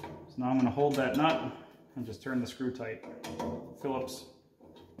 So now I'm going to hold that nut and just turn the screw tight. Phillips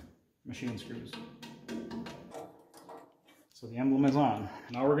machine screws. So the emblem is on.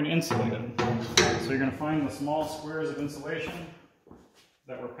 Now we're going to insulate it. So you're going to find the small squares of insulation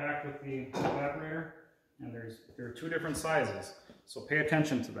that were packed with the evaporator, and there are 2 different sizes. So pay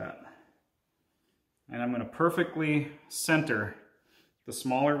attention to that. And I'm going to perfectly center the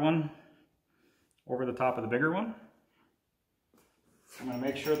smaller one over the top of the bigger one. I'm going to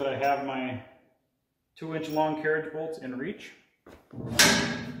make sure that I have my 2-inch long carriage bolts in reach. I'm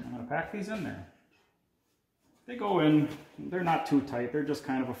going to pack these in there. They go in, they're not too tight, they're just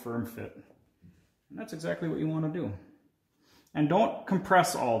kind of a firm fit. And that's exactly what you want to do. And don't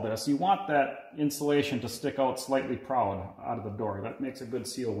compress all this. You want that insulation to stick out slightly proud out of the door. That makes a good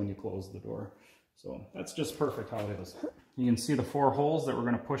seal when you close the door. So that's just perfect how it is. You can see the 4 holes that we're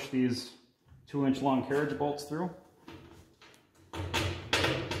going to push these 2-inch long carriage bolts through.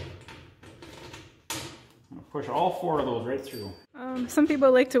 Push all 4 of those right through. Some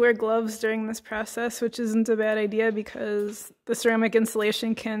people like to wear gloves during this process, which isn't a bad idea because the ceramic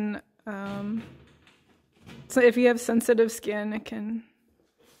insulation can, so if you have sensitive skin, it can...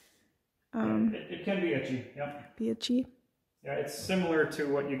 it can be itchy, yep. Be itchy? Yeah, it's similar to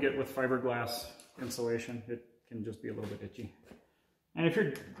what you get with fiberglass insulation. It can just be a little bit itchy. And if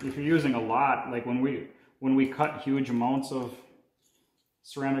you're using a lot, like when we cut huge amounts of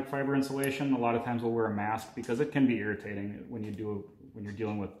ceramic fiber insulation, a lot of times we'll wear a mask because it can be irritating when you're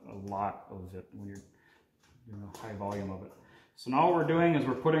dealing with a lot of it, when you're doing a high volume of it. So now what we're doing is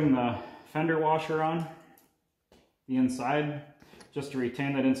we're putting the fender washer on the inside just to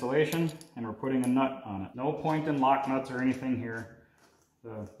retain that insulation, and we're putting a nut on it. No point in lock nuts or anything here.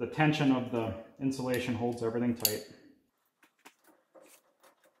 The tension of the insulation holds everything tight.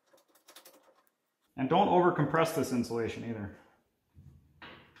 And don't over compress this insulation either.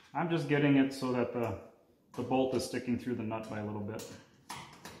 I'm just getting it so that the bolt is sticking through the nut by a little bit.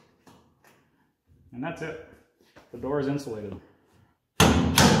 And that's it. The door is insulated.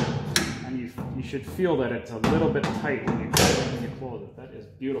 And you should feel that it's a little bit tight when you close it. That is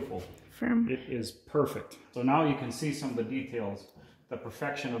beautiful. Firm. It is perfect. So now you can see some of the details, the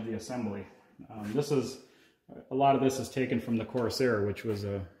perfection of the assembly. A lot of this is taken from the Corsair, which was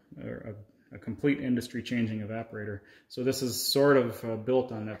a complete industry-changing evaporator. So this is sort of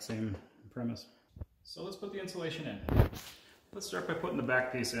built on that same premise. So let's put the insulation in. Let's start by putting the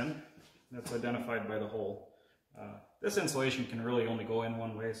back piece in. That's identified by the hole. This insulation can really only go in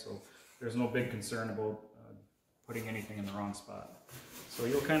one way, so there's no big concern about putting anything in the wrong spot. So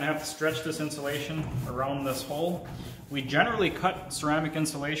you'll kind of have to stretch this insulation around this hole. We generally cut ceramic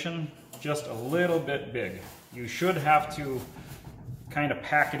insulation just a little bit big. You should have to kind of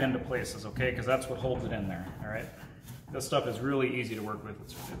pack it into places, okay? Because that's what holds it in there, all right? This stuff is really easy to work with.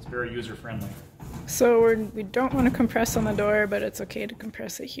 It's very user-friendly. So we don't want to compress on the door, but it's okay to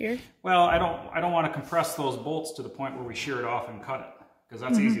compress it here? Well, I don't want to compress those bolts to the point where we shear it off and cut it, because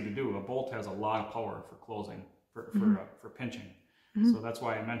that's easy to do. A bolt has a lot of power for closing, for pinching. So that's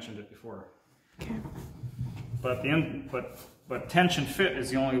why I mentioned it before. Okay. But at the end, but tension fit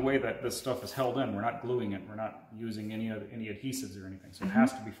is the only way that this stuff is held in. We're not gluing it. We're not using any adhesives or anything. So it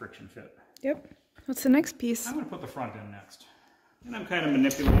has to be friction fit. Yep. What's the next piece? I'm going to put the front in next. And I'm kind of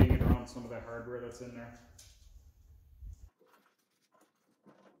manipulating it around some of that hardware that's in there.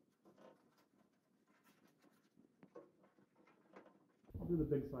 I'll do the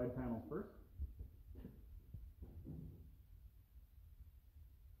big side panels first.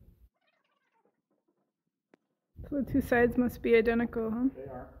 So the two sides must be identical, huh? They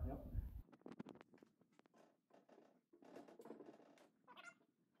are, yep.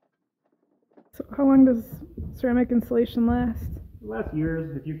 So how long does ceramic insulation last? It lasts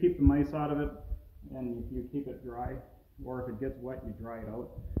years if you keep the mice out of it and you keep it dry, or if it gets wet, you dry it out.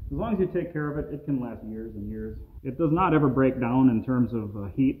 As long as you take care of it, it can last years and years. It does not ever break down in terms of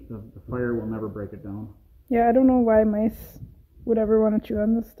heat. The fire will never break it down. Yeah, I don't know why mice would ever want to chew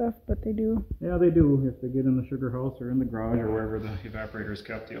on this stuff, but they do. Yeah, they do if they get in the sugar house or in the garage or wherever the evaporator is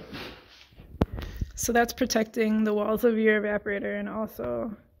kept. Yep. So that's protecting the walls of your evaporator and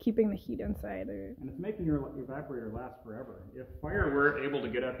also keeping the heat inside. And it's making your evaporator last forever. If fire were able to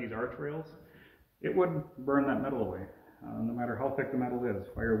get at these arch rails, it would burn that metal away. No matter how thick the metal is,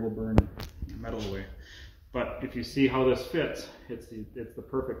 fire will burn the metal away. But if you see how this fits, it's the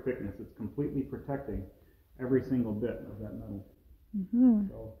perfect thickness. It's completely protecting every single bit of that metal.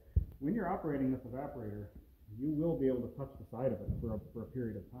 So when you're operating this evaporator, you will be able to touch the side of it for a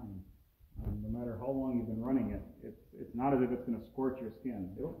period of time. No matter how long you've been running it, it's not as if it's going to scorch your skin.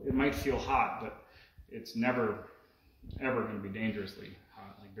 It might feel hot, but it's never, ever going to be dangerously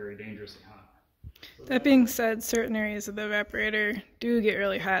hot, like very dangerously hot. So that being said, certain areas of the evaporator do get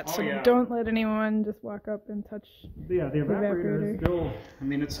really hot, so don't let anyone just walk up and touch the evaporator. Is still, I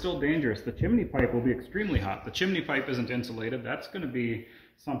mean, it's still dangerous. The chimney pipe will be extremely hot. The chimney pipe isn't insulated. That's going to be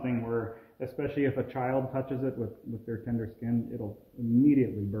something where, especially if a child touches it with their tender skin, it'll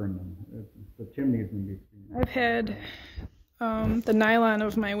immediately burn them. The chimney is going to be extremely hot. I've had the nylon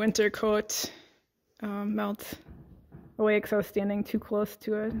of my winter coat melt away because I was standing too close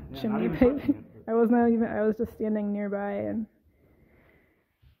to a chimney pipe. I was just standing nearby. And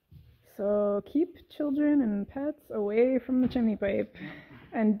so keep children and pets away from the chimney pipe,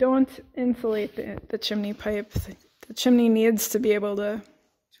 and don't insulate the chimney pipe. The chimney needs to be able to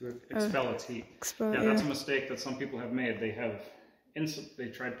expel its heat. That's a mistake that some people have made. They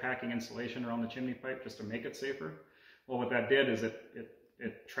tried packing insulation around the chimney pipe just to make it safer. Well, what that did is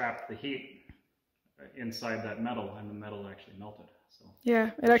it trapped the heat inside that metal, and the metal actually melted. So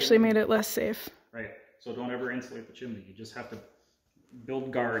yeah, it actually made it less safe. Right. So don't ever insulate the chimney. You just have to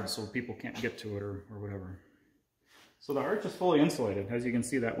build guards so people can't get to it or whatever. So the arch is fully insulated. As you can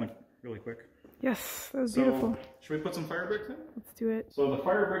see, that went really quick. Yes, that was beautiful. Should we put some fire bricks in? Let's do it. So the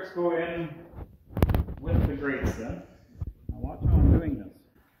fire bricks go in with the grates then. Now watch how I'm doing this.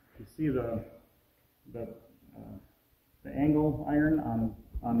 You see the angle iron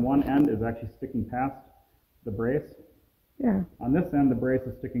on one end is actually sticking past the brace. Yeah. On this end, the brace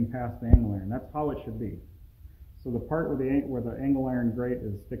is sticking past the angle iron. That's how it should be. So the part where the angle iron grate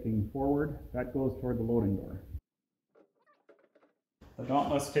is sticking forward, that goes toward the loading door. The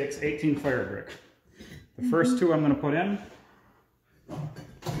Dauntless takes 18 fire brick. The first two I'm going to put in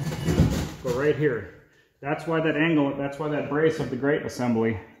go right here. That's why that brace of the grate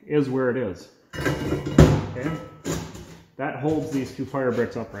assembly is where it is. Okay? That holds these two fire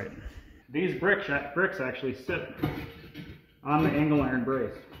bricks upright. These bricks actually sit on the angle iron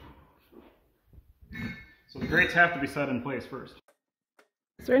brace. So the grates have to be set in place first.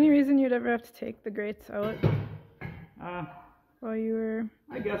 Is there any reason you'd ever have to take the grates out while you were...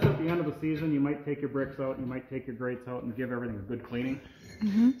 I guess at the end of the season you might take your bricks out, you might take your grates out and give everything a good cleaning.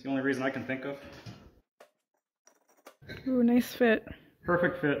 It's the only reason I can think of. Ooh, nice fit.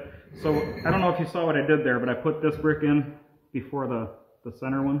 Perfect fit. So I don't know if you saw what I did there, but I put this brick in before the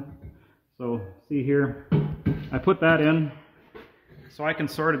center one. So see here, I put that in so I can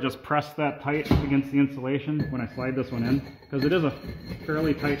sort of just press that tight against the insulation when I slide this one in, because it is a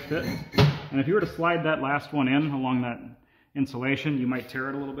fairly tight fit. And if you were to slide that last one in along that insulation, you might tear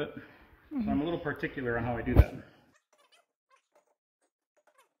it a little bit. So I'm a little particular on how I do that.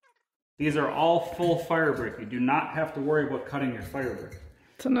 These are all full fire brick. You do not have to worry about cutting your fire brick.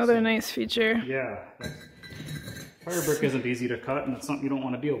 It's another nice feature. Yeah. Fire brick isn't easy to cut, and it's something you don't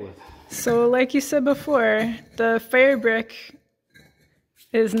want to deal with. So like you said before, the fire brick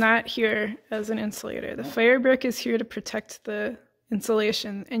is not here as an insulator. The fire brick is here to protect the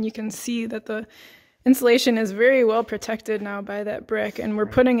insulation, and you can see that the insulation is very well protected now by that brick, and we're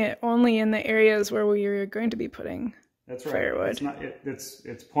putting it only in the areas where we are going to be putting firewood.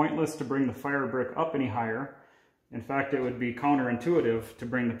 It's pointless to bring the fire brick up any higher. In fact, it would be counterintuitive to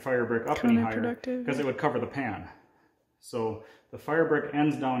bring the fire brick up any higher because it would cover the pan. So the fire brick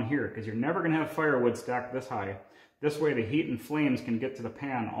ends down here because you're never going to have firewood stacked this high. This way the heat and flames can get to the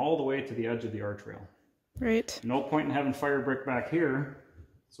pan all the way to the edge of the arch rail. Right. No point in having fire brick back here,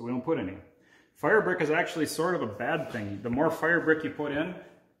 so we don't put any. Fire brick is actually sort of a bad thing. The more fire brick you put in,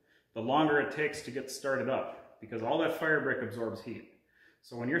 the longer it takes to get started up because all that fire brick absorbs heat.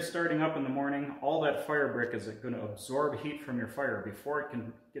 So when you're starting up in the morning, all that fire brick is going to absorb heat from your fire before it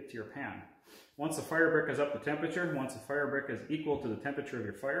can get to your pan. Once the fire brick is up to temperature, once the fire brick is equal to the temperature of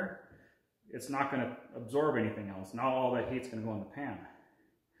your fire, it's not going to absorb anything else. Now all that heat's going to go in the pan.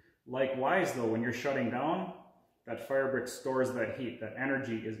 Likewise though, when you're shutting down, that fire brick stores that heat. That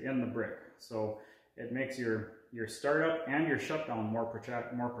energy is in the brick. So it makes your startup and your shutdown more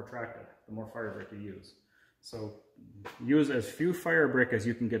protracted, the more fire brick you use. So use as few fire brick as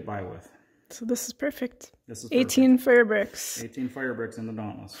you can get by with. So this is perfect. This is 18 fire bricks. 18 fire bricks in the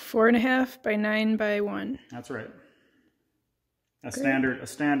Dauntless. 4.5 by 9 by 1. That's right. A standard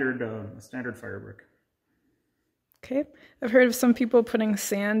fire brick. Okay. I've heard of some people putting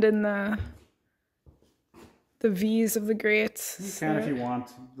sand in the V's of the grates. You can if you want.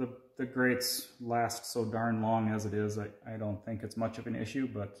 The grates last so darn long as it is. I don't think it's much of an issue,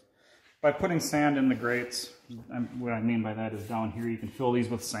 but by putting sand in the grates, what I mean by that is down here you can fill these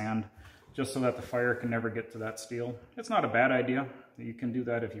with sand just so that the fire can never get to that steel. It's not a bad idea. You can do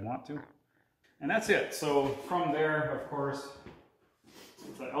that if you want to. And that's it. So from there, of course,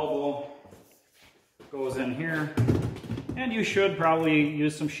 the elbow goes in here, and you should probably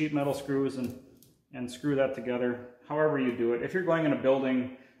use some sheet metal screws and screw that together, however you do it. If you're going in a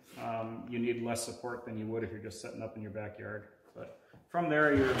building, you need less support than you would if you're just setting up in your backyard. But from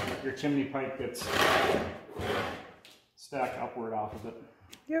there, your chimney pipe gets stacked upward off of it.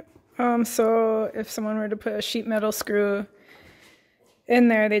 Yep. So if someone were to put a sheet metal screw in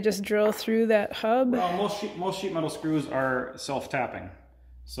there, they just drill through that hub? Well, most sheet metal screws are self-tapping.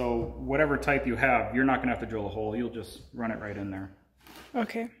 So whatever type you have, you're not going to have to drill a hole. You'll just run it right in there.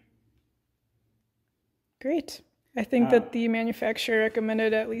 Okay. Great. I think that the manufacturer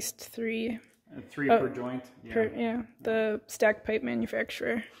recommended at least 3. 3 per joint? Yeah. The stack pipe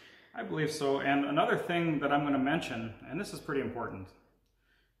manufacturer. I believe so. And another thing that I'm going to mention, and this is pretty important,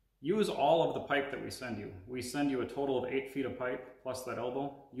 use all of the pipe that we send you. We send you a total of 8 feet of pipe plus that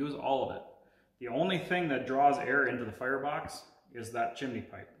elbow. Use all of it. The only thing that draws air into the firebox is that chimney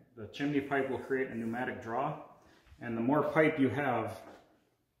pipe. The chimney pipe will create a pneumatic draw, and the more pipe you have,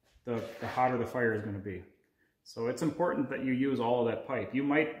 the hotter the fire is going to be. So it's important that you use all of that pipe. You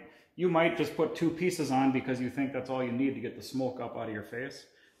might just put 2 pieces on because you think that's all you need to get the smoke up out of your face.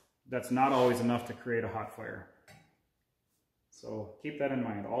 That's not always enough to create a hot fire. So keep that in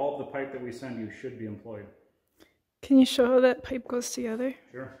mind. All of the pipe that we send you should be employed. Can you show how that pipe goes together?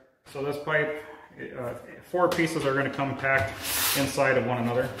 Sure. So this pipe, 4 pieces are going to come packed inside of one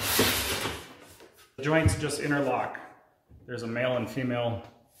another. The joints just interlock. There's a male and female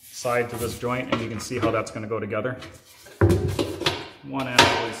side to this joint, and you can see how that's going to go together. One end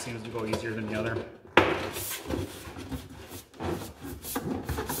always seems to go easier than the other.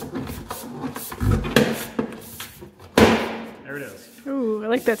 There it is. Ooh, I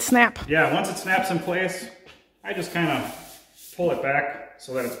like that snap. Yeah, once it snaps in place, I just kind of pull it back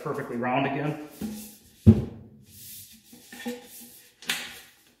so that it's perfectly round again.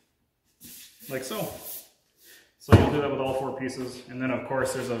 Like so. So you'll do that with all 4 pieces, and then of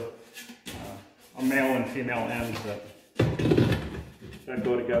course there's a male and female ends that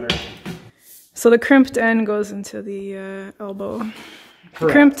go together. So the crimped end goes into the elbow. Correct. The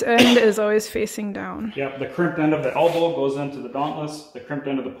crimped end is always facing down. Yep, the crimped end of the elbow goes into the Dauntless, the crimped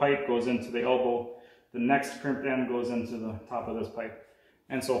end of the pipe goes into the elbow, the next crimped end goes into the top of this pipe,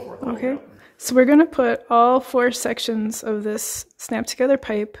 and so forth. Okay, so we're going to put all 4 sections of this snap together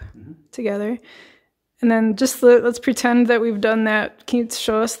pipe together. And then just let's pretend that we've done that. Can you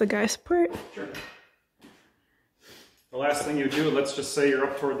show us the guy support? Sure. The last thing you do, let's just say you're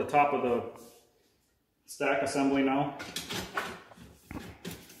up toward the top of the stack assembly now.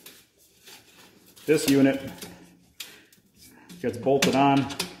 This unit gets bolted on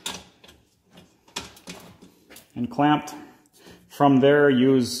and clamped. From there,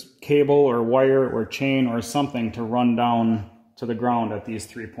 use cable or wire or chain or something to run down to the ground at these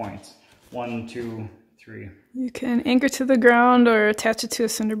 3 points. 1, 2, 3. You can anchor to the ground or attach it to a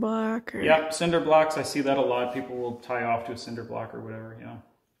cinder block. Or... Yep, cinder blocks, I see that a lot. People will tie off to a cinder block or whatever, yeah.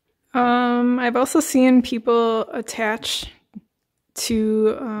 I've also seen people attach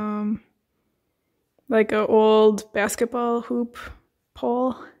to like an old basketball hoop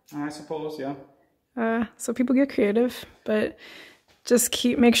pole. I suppose, yeah. So people get creative, but just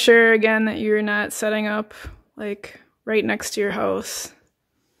make sure again that you're not setting up like right next to your house.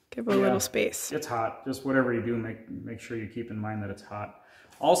 Give a little space. It's hot. Just whatever you do, make sure you keep in mind that it's hot.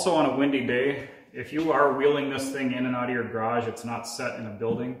 Also on a windy day, if you are wheeling this thing in and out of your garage, it's not set in a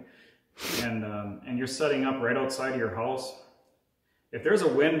building, and you're setting up right outside of your house, if there's a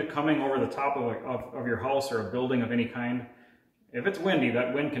wind coming over the top of your house or a building of any kind, if it's windy,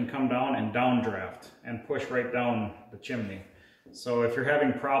 that wind can come down and downdraft and push right down the chimney. So if you're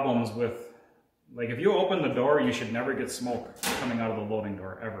having problems with, like if you open the door, you should never get smoke coming out of the loading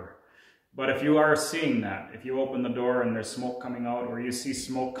door, ever. But if you are seeing that, if you open the door and there's smoke coming out, or you see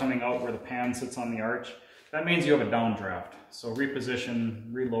smoke coming out where the pan sits on the arch, that means you have a downdraft. So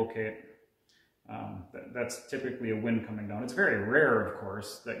reposition, relocate. That's typically a wind coming down. It's very rare, of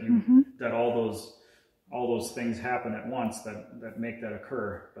course, that that all those things happen at once that make that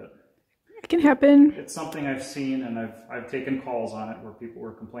occur. But it can happen. It's something I've seen, and I've taken calls on it where people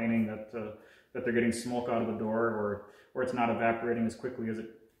were complaining that they're getting smoke out of the door, or it's not evaporating as quickly as it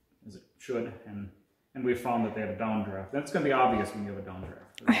should, and we found that they have a downdraft. That's going to be obvious when you have a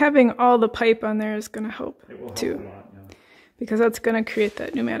downdraft. Having all the pipe on there is going to help too, a lot, yeah. Because that's going to create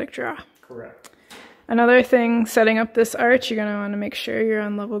that pneumatic draw. Correct. Another thing, setting up this arch, you're going to want to make sure you're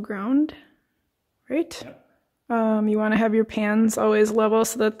on level ground, right? Yep. You want to have your pans always level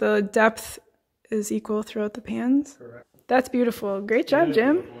so that the depth is equal throughout the pans. Correct. That's beautiful. Great job,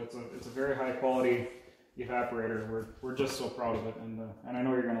 Jim. It's a very high quality evaporator. We're just so proud of it, and I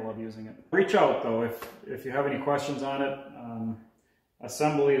know you're going to love using it. Reach out though if you have any questions on it.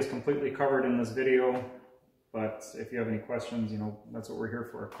 Assembly is completely covered in this video, but if you have any questions, that's what we're here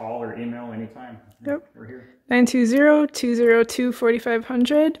for. Call or email anytime. Yep. We're here.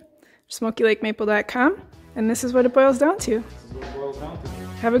 920-202-4500, SmokyLakeMaple.com, and this is what it boils down to. This is what it boils down to.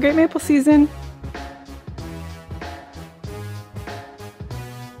 Have a great maple season.